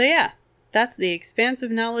 So yeah, that's the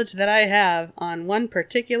expansive knowledge that I have on one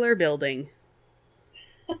particular building.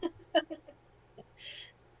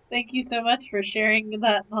 Thank you so much for sharing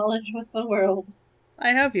that knowledge with the world.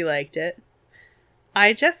 I hope you liked it.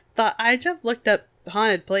 I just looked up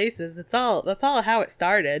haunted places. That's all how it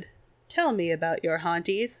started. Tell me about your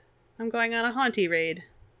haunties. I'm going on a haunty raid.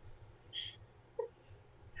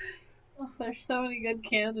 Oh, there's so many good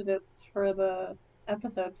candidates for the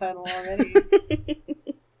episode title already.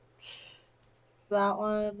 That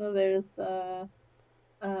one, there's the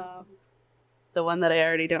one that I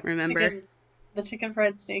already don't remember. The chicken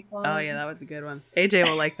fried steak one. Oh yeah, that was a good one. AJ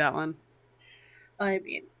will like that one. I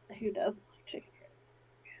mean, who doesn't like chicken fried steak?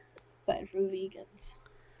 Aside from vegans.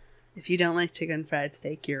 If you don't like chicken fried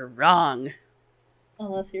steak, you're wrong.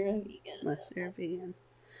 Unless you're a vegan. Unless you're a vegan.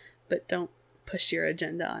 But don't push your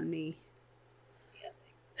agenda on me. Yeah,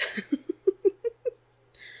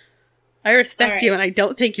 I respect you and I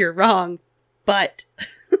don't think you're wrong, but...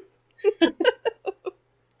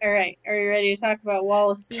 Alright, are you ready to talk about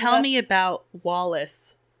Wallace Sousa? Tell me about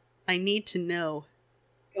Wallace. I need to know.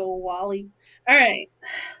 Go Wally. Alright,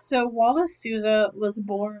 so Wallace Sousa was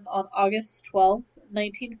born on August 12th,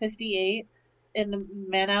 1958 in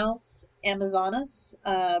Manaus, Amazonas,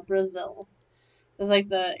 Brazil. So it's like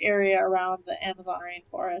the area around the Amazon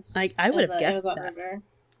rainforest. I would have guessed Amazon that. River.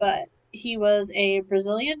 But he was a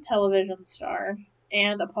Brazilian television star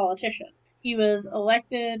and a politician. He was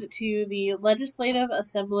elected to the Legislative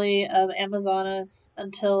Assembly of Amazonas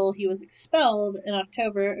until he was expelled in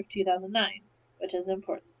October of 2009, which is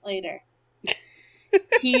important later.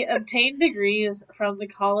 He obtained degrees from the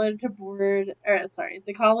College of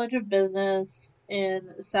Business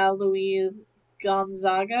in São Luís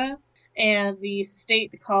Gonzaga and the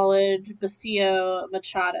State College Bacio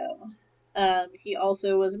Machado. He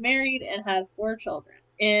also was married and had 4 children.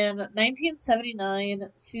 In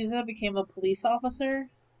 1979, Sousa became a police officer,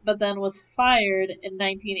 but then was fired in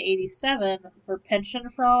 1987 for pension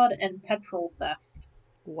fraud and petrol theft.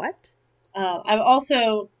 What? I've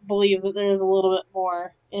also believed that there's a little bit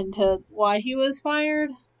more into why he was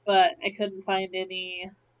fired, but I couldn't find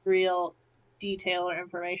any real detail or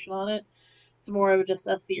information on it. It's more of just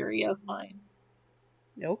a theory of mine.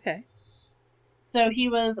 Okay. So he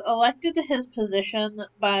was elected to his position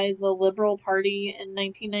by the Liberal Party in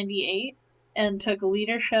 1998 and took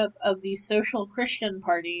leadership of the Social Christian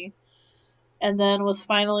Party, and then was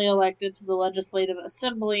finally elected to the Legislative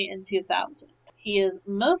Assembly in 2000. He is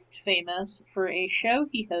most famous for a show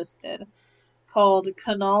he hosted called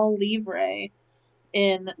Canal Livre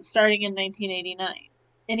starting in 1989.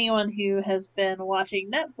 Anyone who has been watching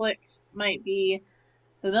Netflix might be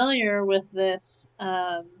familiar with this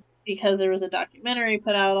because there was a documentary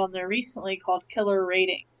put out on there recently called Killer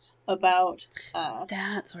Ratings about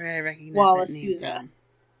that's where I recognize Wallace that name Sousa. from.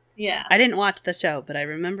 Yeah. I didn't watch the show, but I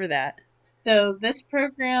remember that. So this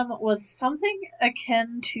program was something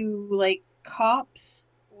akin to like Cops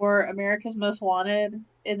or America's Most Wanted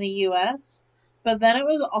in the US, but then it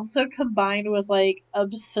was also combined with like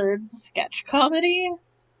absurd sketch comedy.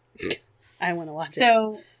 I want to watch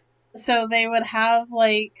it. So they would have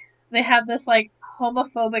they had this like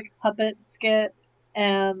homophobic puppet skit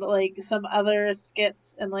and like some other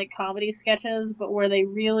skits and like comedy sketches, but where they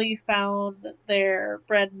really found their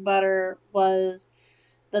bread and butter was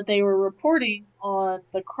that they were reporting on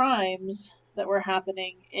the crimes that were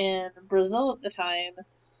happening in Brazil at the time,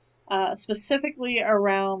 specifically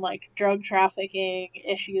around like drug trafficking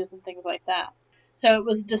issues and things like that. So it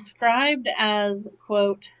was described as,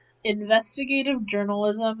 quote, investigative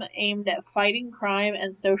journalism aimed at fighting crime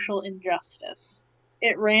and social injustice.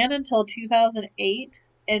 It ran until 2008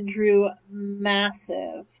 and drew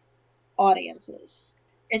massive audiences.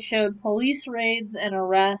 It showed police raids and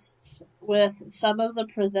arrests, with some of the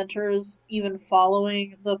presenters even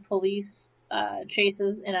following the police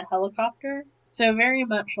chases in a helicopter. So very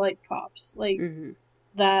much like Cops, like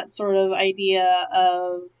that sort of idea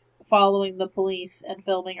of following the police and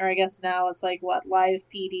filming, or I guess now it's like what, live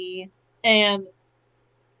PD. And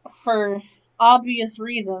for obvious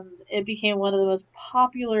reasons, it became one of the most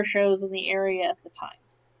popular shows in the area at the time.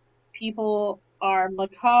 People are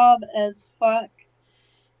macabre as fuck,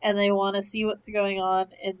 and they want to see what's going on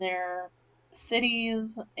in their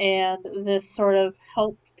cities, and this sort of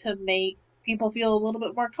helped to make people feel a little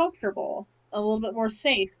bit more comfortable, a little bit more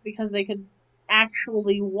safe, because they could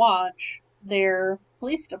actually watch their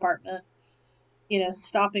police department,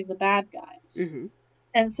 stopping the bad guys. Mm-hmm.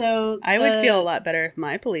 And so I would feel a lot better if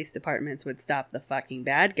my police departments would stop the fucking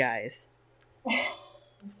bad guys.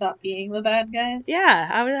 Stop being the bad guys? Yeah,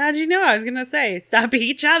 how'd you know I was gonna say stop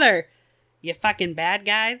each other, you fucking bad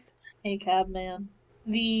guys? Hey, Cabman.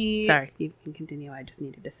 Sorry, you can continue. I just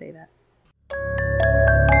needed to say that.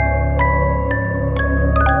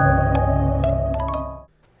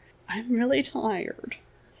 I'm really tired.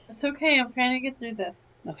 It's okay, I'm trying to get through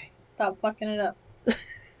this. Okay. Stop fucking it up.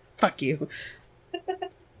 Fuck you.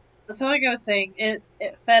 So like I was saying, it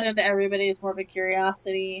fed into everybody's morbid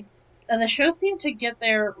curiosity. And the show seemed to get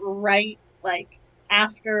there right,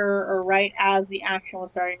 after or right as the action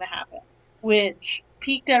was starting to happen. Which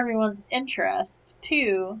piqued everyone's interest,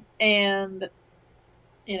 too. And,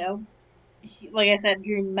 like I said,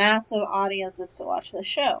 drew massive audiences to watch the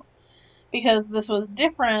show. Because this was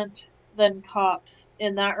different than Cops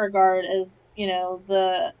in that regard, as,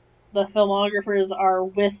 the filmographers are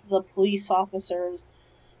with the police officers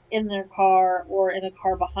in their car or in a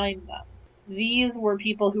car behind them. These were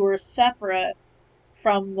people who were separate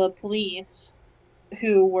from the police,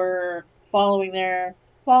 who were following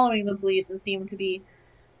the police and seemed to be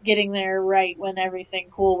getting there right when everything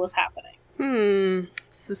cool was happening.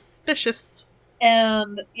 Suspicious.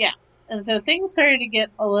 And so things started to get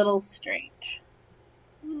a little strange.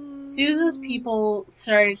 Sousa's people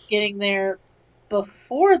started getting there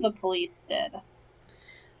before the police did.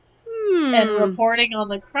 And reporting on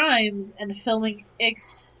the crimes and filming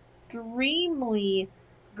extremely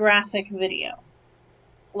graphic video.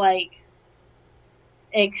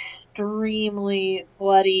 Extremely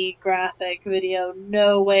bloody graphic video.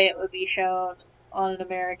 No way it would be shown on an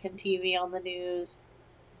American TV on the news.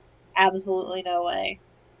 Absolutely no way.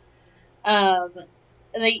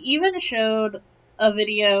 They even showed a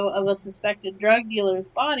video of a suspected drug dealer's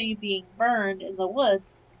body being burned in the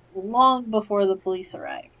woods long before the police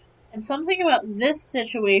arrived. And something about this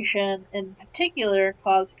situation in particular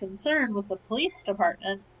caused concern with the police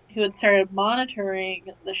department, who had started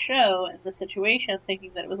monitoring the show and the situation,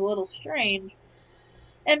 thinking that it was a little strange,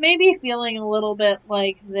 and maybe feeling a little bit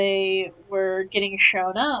like they were getting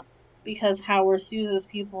shown up, because how were Sousa's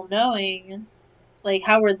people knowing,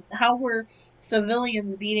 how were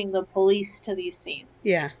civilians beating the police to these scenes?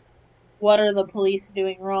 Yeah. What are the police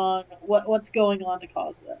doing wrong? What's going on to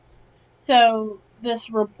cause this? So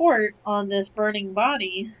this report on this burning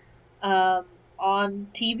body on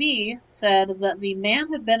TV said that the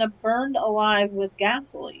man had been burned alive with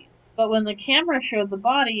gasoline. But when the camera showed the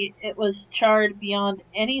body, it was charred beyond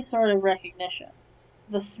any sort of recognition.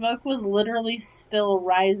 The smoke was literally still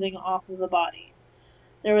rising off of the body.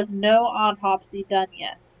 There was no autopsy done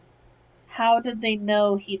yet. How did they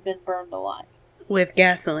know he'd been burned alive? With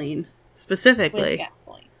gasoline, specifically. With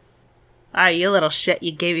gasoline. Ah, you little shit,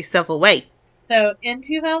 you gave yourself away. So, in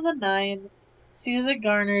 2009, Sousa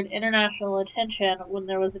garnered international attention when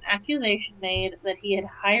there was an accusation made that he had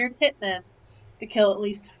hired hitmen to kill at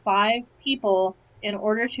least 5 people in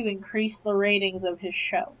order to increase the ratings of his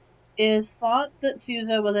show. It is thought that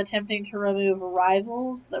Sousa was attempting to remove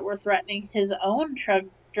rivals that were threatening his own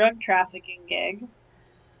drug trafficking gig,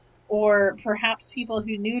 or perhaps people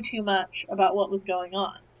who knew too much about what was going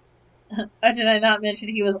on. Did I not mention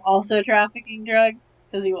he was also trafficking drugs?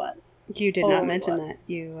 Because he was. You did not mention that.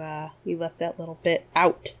 You left that little bit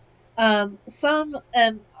out. A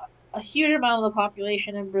huge amount of the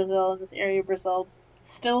population in Brazil, in this area of Brazil,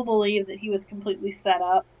 still believe that he was completely set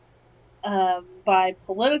up by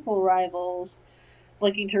political rivals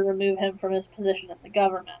looking to remove him from his position in the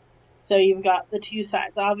government. So you've got the two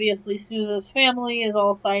sides. Obviously, Sousa's family is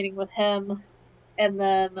all siding with him, and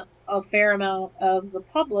then a fair amount of the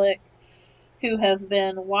public who have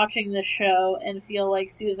been watching this show and feel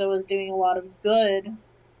like Sousa was doing a lot of good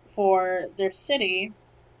for their city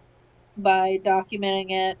by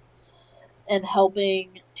documenting it, and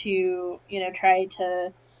helping to, try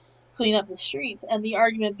to clean up the streets. And the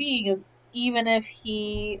argument being, even if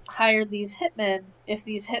he hired these hitmen, if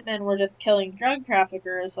these hitmen were just killing drug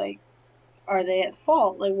traffickers, like, are they at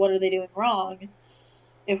fault? Like, what are they doing wrong?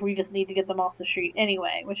 If we just need to get them off the street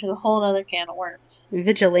anyway, which is a whole other can of worms.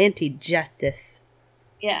 Vigilante justice.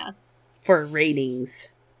 Yeah. For ratings.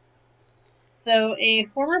 So, a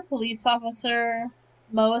former police officer,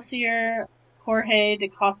 Moacir Jorge da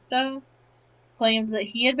Costa, claimed that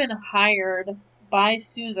he had been hired by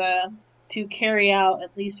Souza to carry out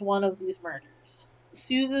at least one of these murders.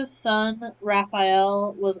 Souza's son,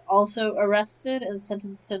 Rafael, was also arrested and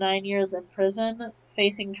sentenced to 9 years in prison,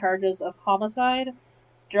 facing charges of homicide,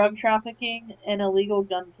 drug trafficking, and illegal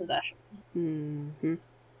gun possession. Mm-hmm.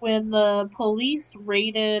 When the police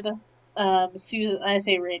raided Souza,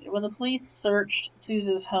 when the police searched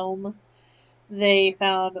Souza's home, they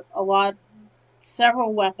found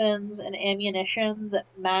several weapons and ammunition that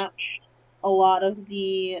matched a lot of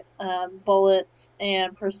the bullets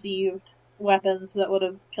and perceived weapons that would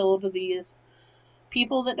have killed these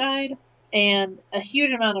people that died, and a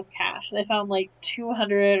huge amount of cash. They found like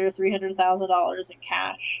 $200,000 or $300,000 in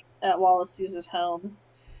cash at Wallace Souza's home.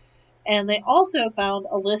 And they also found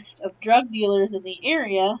a list of drug dealers in the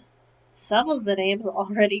area, some of the names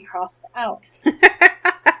already crossed out.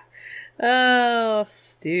 Oh,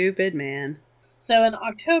 stupid man. So in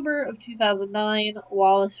October of 2009,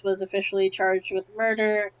 Wallace was officially charged with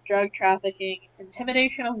murder, drug trafficking,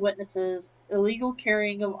 intimidation of witnesses, illegal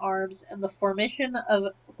carrying of arms, and the formation of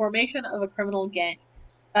a criminal gang.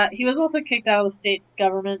 He was also kicked out of the state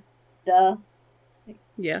government. Duh.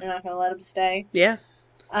 Yeah. They're not going to let him stay. Yeah.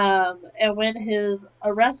 And when his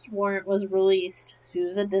arrest warrant was released,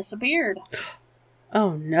 Souza disappeared.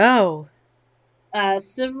 Oh, no.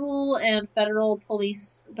 Civil and federal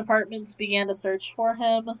police departments began to search for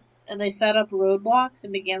him, and they set up roadblocks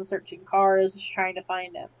and began searching cars, trying to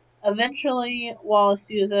find him. Eventually, Wallace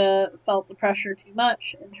Souza felt the pressure too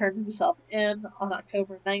much and turned himself in on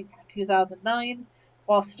October 9th, 2009,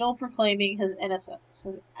 while still proclaiming his innocence,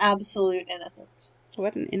 his absolute innocence.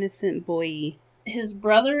 What an innocent boy. His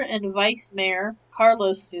brother and vice mayor,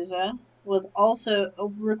 Carlos Souza, was also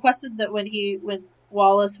requested that when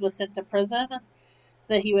Wallace was sent to prison,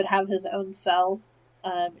 that he would have his own cell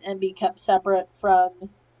and be kept separate from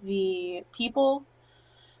the people,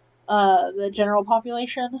 the general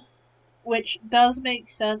population, which does make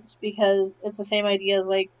sense because it's the same idea as,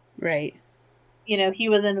 like, right. He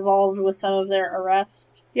was involved with some of their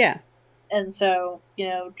arrests. Yeah. And so,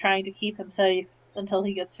 trying to keep him safe until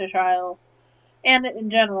he gets to trial. And in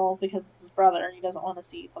general, because it's his brother, he doesn't want to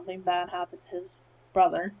see something bad happen to his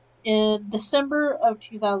brother. In December of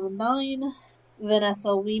 2009,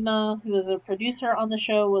 Vanessa Lima, who is a producer on the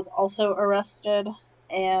show, was also arrested.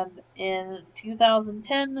 And in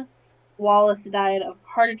 2010, Wallace died of a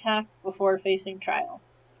heart attack before facing trial.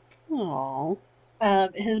 Aww.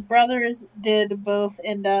 His brothers did both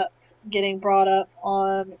end up getting brought up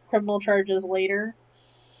on criminal charges later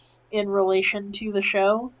in relation to the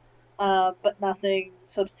show. But nothing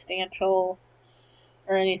substantial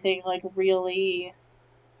or anything like really,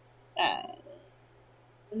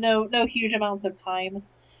 no huge amounts of time,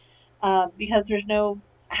 because there's no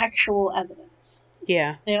actual evidence.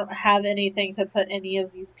 Yeah. They don't have anything to put any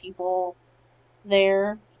of these people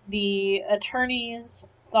there. The attorneys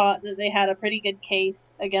thought that they had a pretty good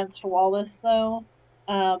case against Wallace, though,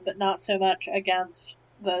 but not so much against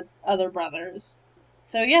the other brothers.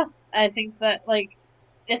 So yeah, I think that, like,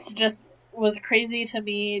 it's just was crazy to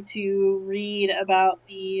me to read about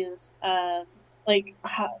these,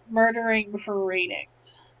 murdering for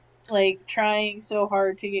ratings. Like, trying so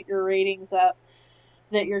hard to get your ratings up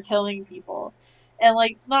that you're killing people. And,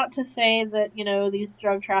 like, not to say that, these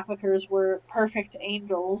drug traffickers were perfect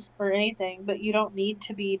angels or anything, but you don't need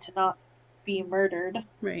to be to not be murdered.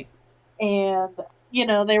 Right. And,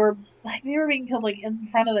 they were being killed, like, in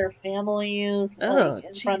front of their families, like,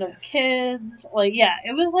 in front of kids. Like, yeah,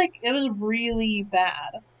 it was really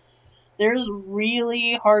bad. There's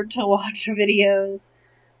really hard to watch videos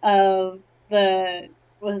of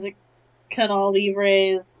Canal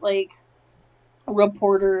Libre's, like,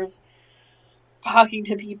 reporters talking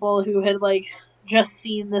to people who had, like, just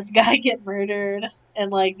seen this guy get murdered, and,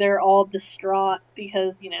 like, they're all distraught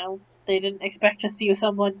because, they didn't expect to see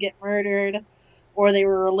someone get murdered, or they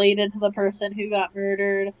were related to the person who got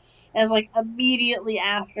murdered, and, like, immediately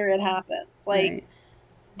after it happens, like, right.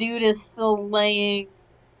 Dude is still laying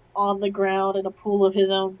on the ground in a pool of his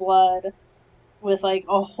own blood with, like,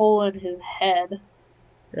 a hole in his head,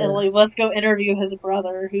 and, like, let's go interview his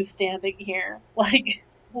brother who's standing here. Like,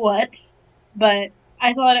 what? But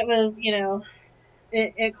I thought it was,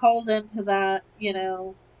 it calls into that,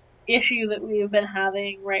 issue that we've been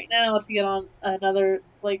having right now, to get on another,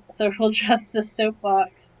 like, social justice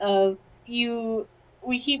soapbox of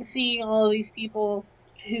we keep seeing all of these people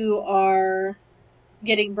who are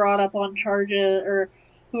getting brought up on charges, or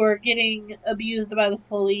who are getting abused by the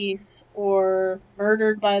police or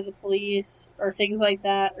murdered by the police or things like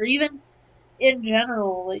that, or even in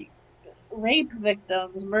general, like rape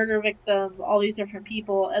victims, murder victims, all these different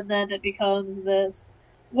people, and then it becomes this,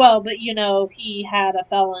 well, but he had a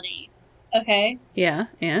felony. Okay. Yeah,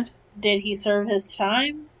 and? Did he serve his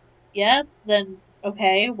time? Yes, then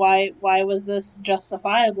okay, why was this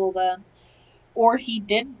justifiable then? Or he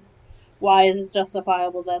didn't. Why is it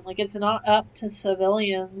justifiable then? Like, it's not up to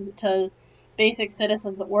civilians, to basic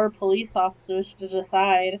citizens or police officers to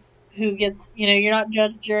decide who gets, you're not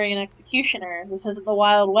judge, jury, and executioner. This isn't the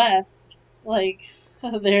Wild West. Like,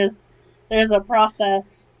 there's a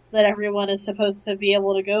process that everyone is supposed to be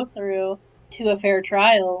able to go through to a fair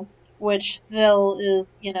trial, which still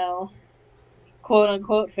is, quote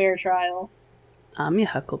unquote fair trial. I'm your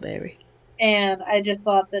Huckleberry. And I just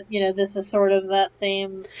thought that, this is sort of that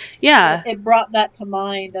same... Yeah. It brought that to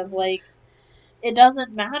mind of, like, it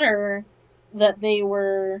doesn't matter that they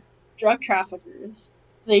were drug traffickers.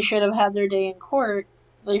 They should have had their day in court.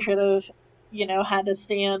 They should have, had to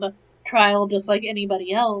stand trial just like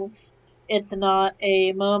anybody else. It's not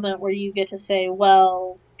a moment where you get to say,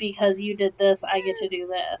 well, because you did this, I get to do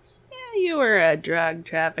this. Yeah, you were a drug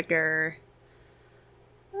trafficker.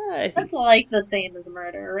 That's like the same as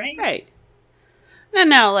murder, right? Right. And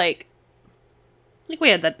now, like we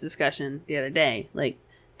had that discussion the other day. Like,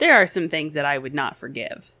 there are some things that I would not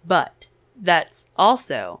forgive, but that's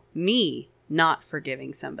also me not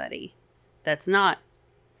forgiving somebody. That's not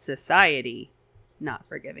society not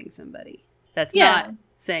forgiving somebody. That's not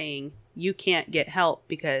saying you can't get help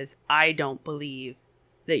because I don't believe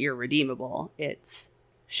that you're redeemable. It's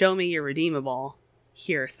show me you're redeemable.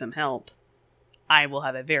 Here's some help. I will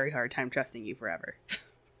have a very hard time trusting you forever.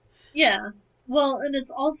 Yeah. Well, and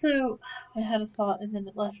it's also, I had a thought and then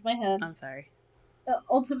it left my head. I'm sorry.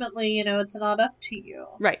 Ultimately, it's not up to you.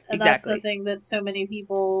 Right, and exactly. That's the thing that so many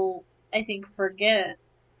people, I think, forget,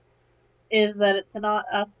 is that it's not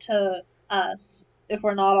up to us, if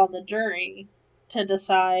we're not on the jury, to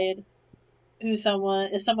decide if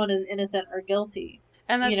someone is innocent or guilty.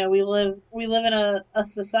 And that's... we live in a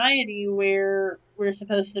society where we're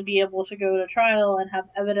supposed to be able to go to trial and have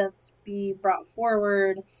evidence be brought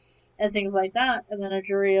forward and things like that, and then a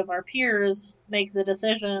jury of our peers make the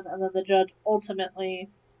decision, and then the judge ultimately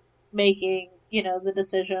making, the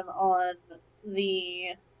decision on the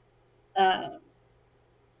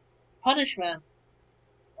punishment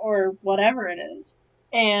or whatever it is.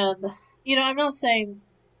 And, I'm not saying,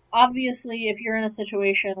 obviously, if you're in a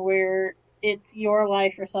situation where it's your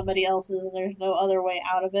life or somebody else's and there's no other way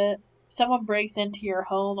out of it, someone breaks into your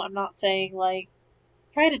home, I'm not saying, like,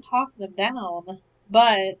 try to talk them down,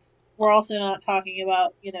 but we're also not talking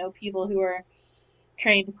about, people who are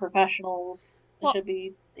trained professionals that should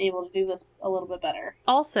be able to do this a little bit better.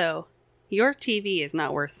 Also, your TV is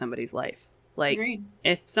not worth somebody's life. Like, agreed.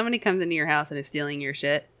 If somebody comes into your house and is stealing your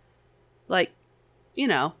shit, like,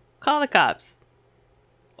 call the cops.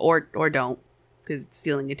 Or don't, because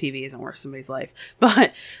stealing a TV isn't worth somebody's life.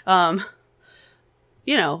 But,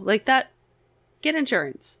 like that, get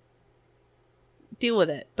insurance. Deal with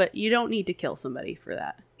it. But you don't need to kill somebody for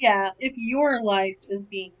that. Yeah, if your life is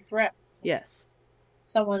being threatened. Yes.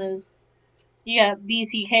 You got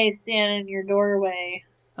BTK standing in your doorway.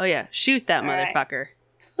 Oh yeah, shoot that motherfucker.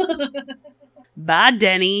 Right. Bye,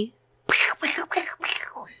 Denny.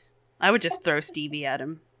 I would just throw Stevie at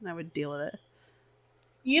him. I would deal with it.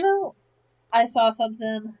 I saw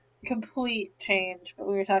something, complete change, but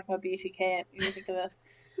we were talking about BTK and you think of this.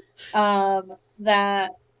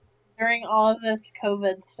 That during all of this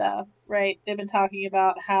COVID stuff, right, they've been talking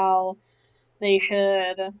about how they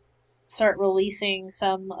should start releasing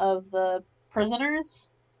some of the prisoners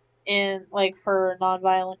in, like, for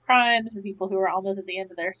nonviolent crimes and people who are almost at the end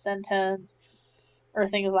of their sentence or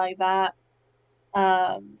things like that,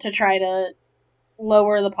 to try to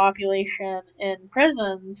lower the population in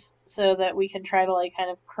prisons so that we can try to, like, kind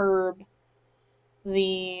of curb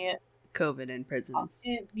the COVID in prisons.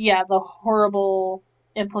 The horrible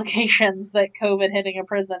implications that COVID hitting a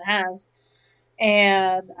prison has.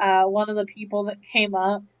 And one of the people that came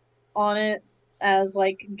up on it as,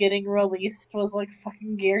 like, getting released was, like,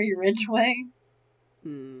 fucking Gary Ridgway.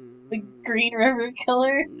 The Green River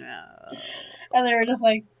Killer. No. And they were just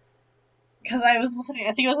like, because I was listening,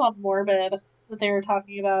 I think it was on Morbid that they were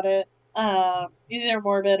talking about it. Either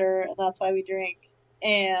Morbid or That's Why We Drink.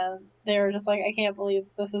 and they were just like, I can't believe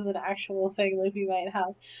this is an actual thing that we might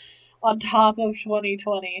have. On top of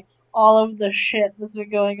 2020, all of the shit that's been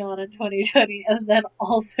going on in 2020, and then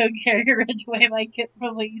also Gary Ridgway might get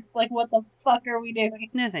released. Like, what the fuck are we doing?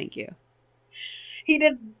 No, thank you. He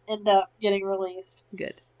didn't end up getting released.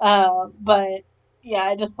 Good. But yeah,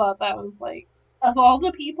 I just thought that was like, of all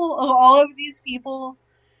of these people,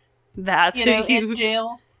 That's you know, who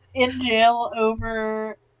in jail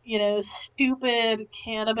over, you know, stupid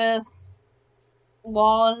cannabis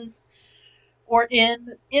laws, or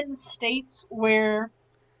in states where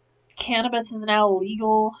cannabis is now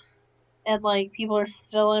legal and like people are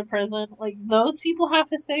still in prison. Like, those people have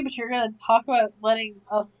to stay, but you're gonna talk about letting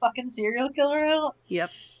a fucking serial killer out? Yep.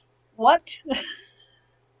 What?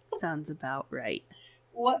 Sounds about right.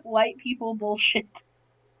 What white people bullshit?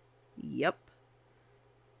 Yep.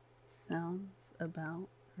 Sounds about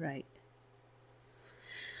right.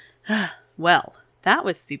 Well, that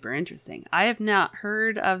was super interesting. I have not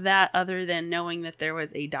heard of that other than knowing that there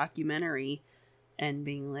was a documentary and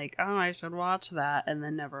being like, oh, I should watch that, and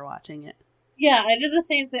then never watching it. Yeah, I did the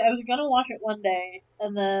same thing. I was gonna watch it one day,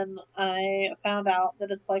 and then I found out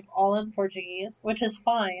that it's like all in Portuguese, which is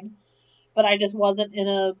fine, but I just wasn't in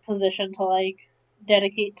a position to like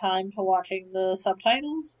dedicate time to watching the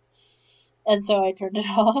subtitles, and so I turned it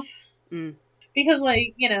off. Because,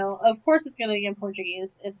 like, you know, of course it's gonna be in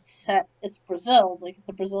Portuguese. It's Brazil, like it's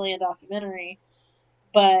a Brazilian documentary,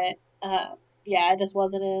 but yeah, I just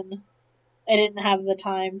wasn't in. I didn't have the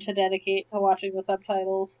time to dedicate to watching the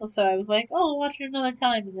subtitles, so I was like, oh, I'll watch it another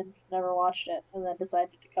time, and then just never watched it, and then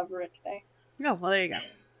decided to cover it today. Oh, well, there you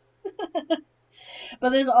go. But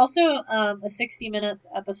there's also a 60 Minutes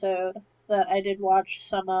episode that I did watch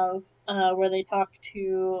some of, where they talk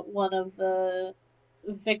to one of the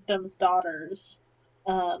victim's daughters.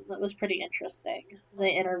 That was pretty interesting. They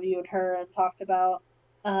interviewed her and talked about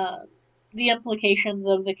the implications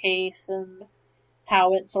of the case and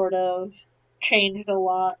how it sort of changed a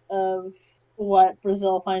lot of what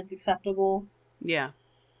Brazil finds acceptable. Yeah.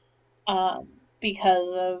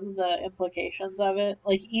 Because of the implications of it.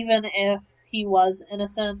 Like, even if he was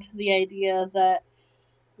innocent, the idea that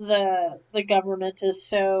the government is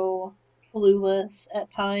so clueless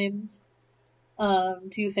at times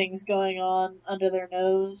to things going on under their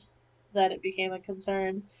nose that it became a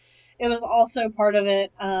concern. It was also part of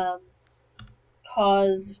it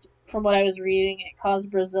caused, from what I was reading, it caused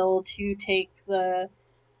Brazil to take the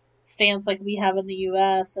stance like we have in the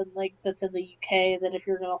US and like that's in the UK, that if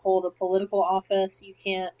you're going to hold a political office, you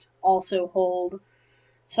can't also hold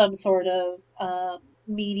some sort of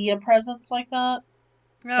media presence like that.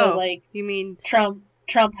 Oh, so like, you mean Trump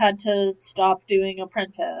had to stop doing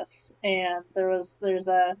Apprentice, and there's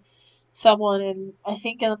someone in, I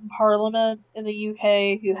think, in Parliament in the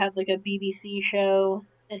UK who had like a BBC show,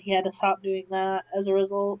 and he had to stop doing that as a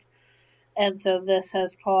result. And so this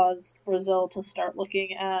has caused Brazil to start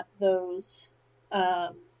looking at those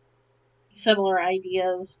similar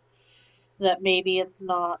ideas, that maybe it's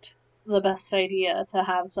not the best idea to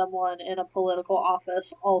have someone in a political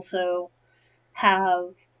office also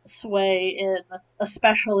have sway in,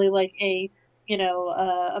 especially like a, you know,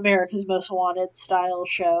 America's Most Wanted style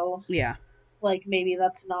show. Yeah. Like, maybe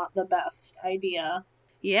that's not the best idea.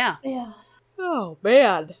 Yeah. Yeah. Oh,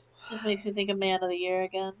 man. Just makes me think of Man of the Year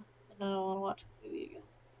again. And I don't want to watch the movie again.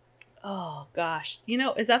 Oh, gosh. You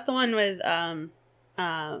know, is that the one with,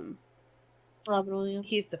 Robin Williams?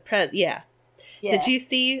 he's the yeah. Did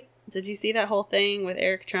you see that whole thing with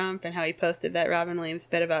Eric Trump and how he posted that Robin Williams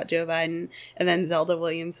bit about Joe Biden, and then Zelda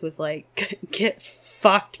Williams was like, get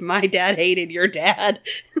fucked, my dad hated your dad.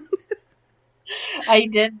 I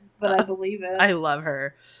didn't, but I believe it. I love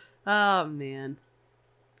her. Oh, man.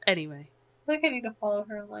 Anyway. I think I need to follow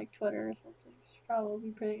her on like Twitter or something. She's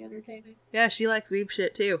probably pretty entertaining. Yeah, she likes weeb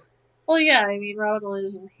shit too. Well, yeah, I mean, Robin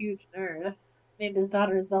Williams is a huge nerd. Named his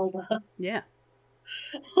daughter Zelda. Yeah.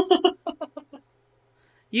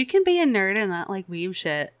 You can be a nerd and not like weeb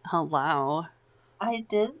shit. Hello. I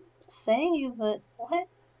didn't say that. What?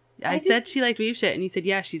 I said she liked weeb shit, and you said,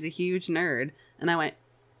 yeah, she's a huge nerd. And I went,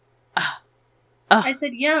 I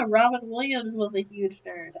said, yeah, Robin Williams was a huge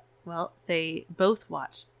nerd. Well, they both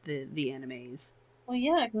watched the animes. Well,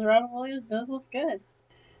 yeah, because Robin Williams knows what's good.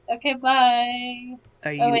 Okay, bye.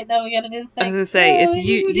 Oh, wait, no, we gotta do the thing. I was gonna say, it's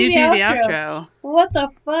you do the outro. What the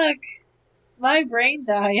fuck? My brain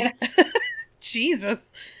died.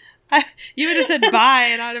 Jesus. You would have said bye,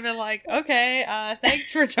 and I'd have been like, okay,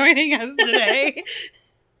 thanks for joining us today.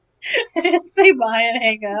 Just say bye and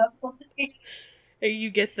hang up.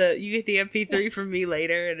 You get the MP3 from me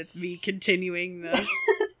later, and it's me continuing the...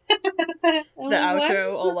 The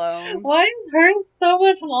outro alone. Why is hers so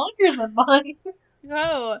much longer than mine?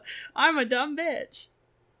 Oh, I'm a dumb bitch.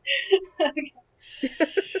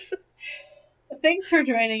 Thanks for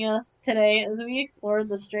joining us today as we explored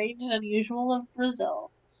the strange and unusual of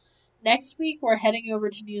Brazil. Next week, we're heading over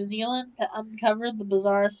to New Zealand to uncover the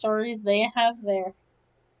bizarre stories they have there.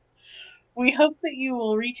 We hope that you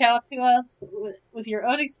will reach out to us with your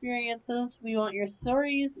own experiences. We want your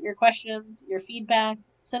stories, your questions, your feedback.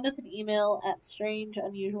 Send us an email at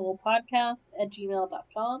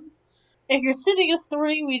strangeunusualpodcast@gmail.com. If you're sending a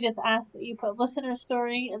story, we just ask that you put listener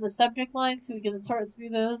story in the subject line so we can sort through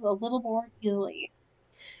those a little more easily.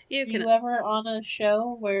 You you ever on a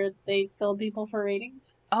show where they kill people for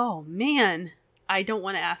ratings? Oh, man. I don't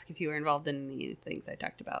want to ask if you were involved in any of the things I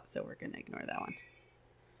talked about, so we're going to ignore that one.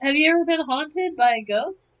 Have you ever been haunted by a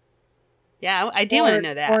ghost? Yeah, I do want to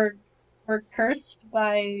know that. Or cursed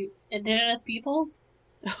by indigenous peoples?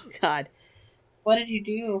 Oh, God. What did you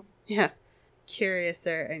do? Yeah.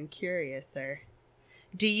 Curiouser and curiouser.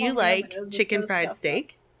 Do you like chicken fried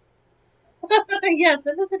steak? Yeah,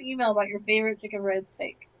 send us an email about your favorite chicken fried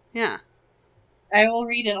steak. Yeah. I will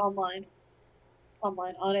read it online.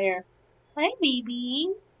 On air. Hi,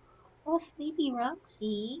 baby. Oh, sleepy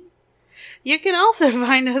Roxy. You can also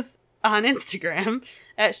find us on Instagram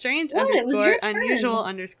at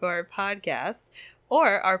strange_unusual_podcast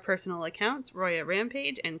or our personal accounts, Roya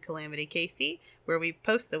Rampage and Calamity Casey, where we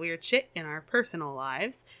post the weird shit in our personal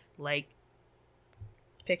lives, like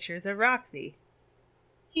pictures of Roxy.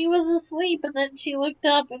 She was asleep and then she looked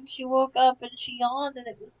up and she woke up and she yawned and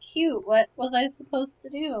it was cute. What was I supposed to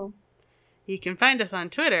do? You can find us on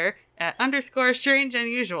Twitter at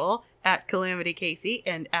 _strangeunusual, at Calamity Casey,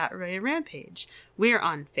 and at Roya Rampage. We're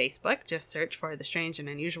on Facebook. Just search for the Strange and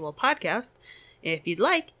Unusual Podcast. If you'd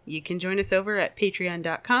like, you can join us over at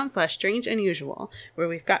patreon.com/strangeunusual, where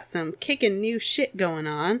we've got some kicking new shit going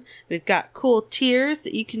on. We've got cool tiers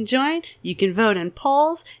that you can join. You can vote in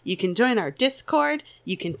polls. You can join our Discord.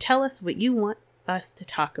 You can tell us what you want us to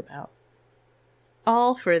talk about.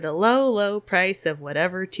 All for the low, low price of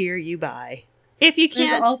whatever tier you buy. If you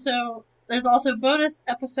can't... There's also bonus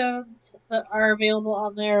episodes that are available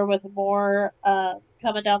on there with more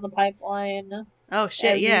coming down the pipeline. Oh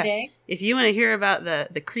shit, yeah. Day. If you want to hear about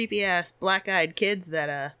the creepy ass black-eyed kids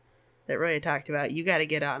that Roya talked about, you got to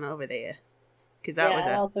get on over there. Because that was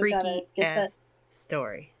a freaky ass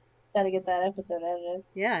story. Gotta get that episode edited.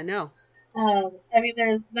 Yeah, I know.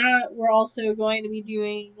 There's that. We're also going to be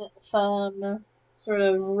doing some sort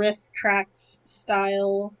of riff tracks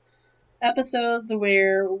style episodes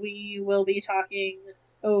where we will be talking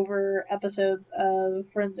over episodes of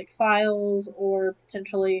Forensic Files or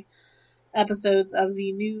potentially episodes of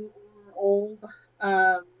the new or old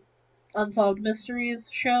Unsolved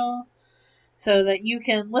Mysteries show so that you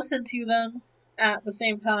can listen to them at the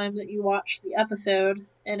same time that you watch the episode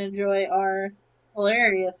and enjoy our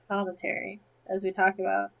hilarious commentary as we talk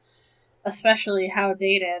about especially how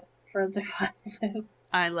dated Forensic Files is.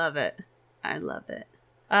 I love it. I love it.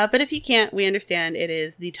 But if you can't, we understand it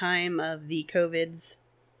is the time of the COVIDs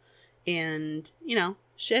and,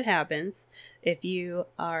 shit happens. If you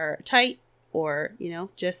are tight or,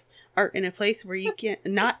 just aren't in a place where you can't,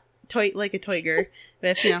 not tight like a tiger,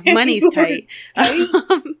 but if, money's tight.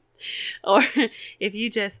 Or if you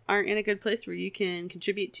just aren't in a good place where you can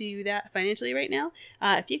contribute to that financially right now,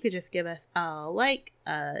 if you could just give us a like,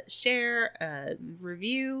 a share, a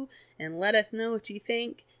review, and let us know what you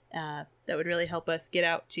think. That would really help us get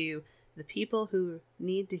out to the people who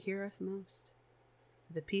need to hear us most.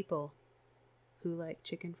 The people who like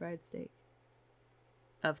chicken fried steak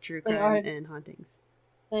of true crime and hauntings.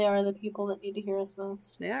 They are the people that need to hear us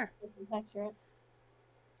most. They are. This is accurate.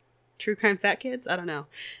 True crime fat kids? I don't know.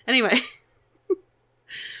 Anyway.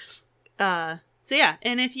 So yeah,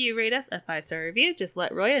 and if you rate us a 5-star review, just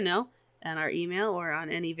let Roya know on our email or on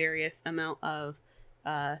any various amount of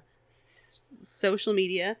social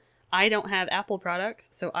media. I don't have Apple products,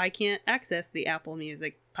 so I can't access the Apple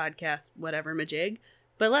Music podcast, whatever majig.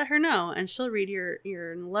 But let her know, and she'll read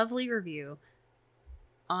your lovely review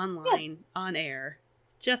online, on air,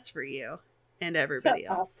 just for you and everybody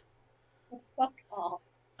else. Fuck off.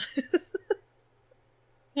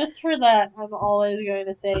 Just for that, I'm always going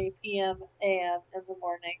to say PM, AM in the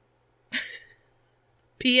morning.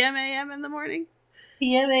 PM, AM in the morning?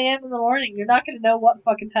 PM, AM in the morning. You're not going to know what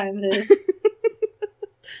fucking time it is.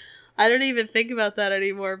 I don't even think about that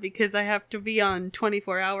anymore because I have to be on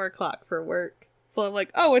 24-hour clock for work. So I'm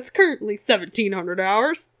like, oh, it's currently 1,700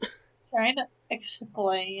 hours. Trying to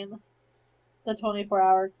explain the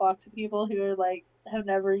 24-hour clock to people who are like, have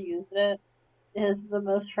never used it is the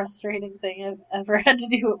most frustrating thing I've ever had to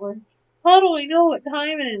do at work. How do I know what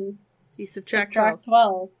time it is? You subtract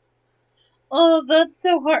 12. Oh, that's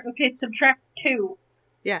so hard. Okay, subtract 2.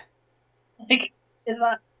 Yeah. Like, is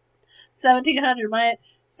that 1700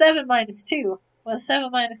 7 minus 2? What's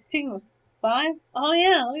 7 minus 2? 5? Oh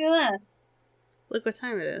yeah, look at that. Look what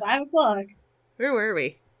time it is. 5 o'clock. Where were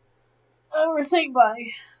we? Oh, we're saying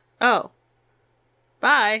bye. Oh.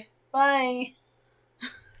 Bye. Bye.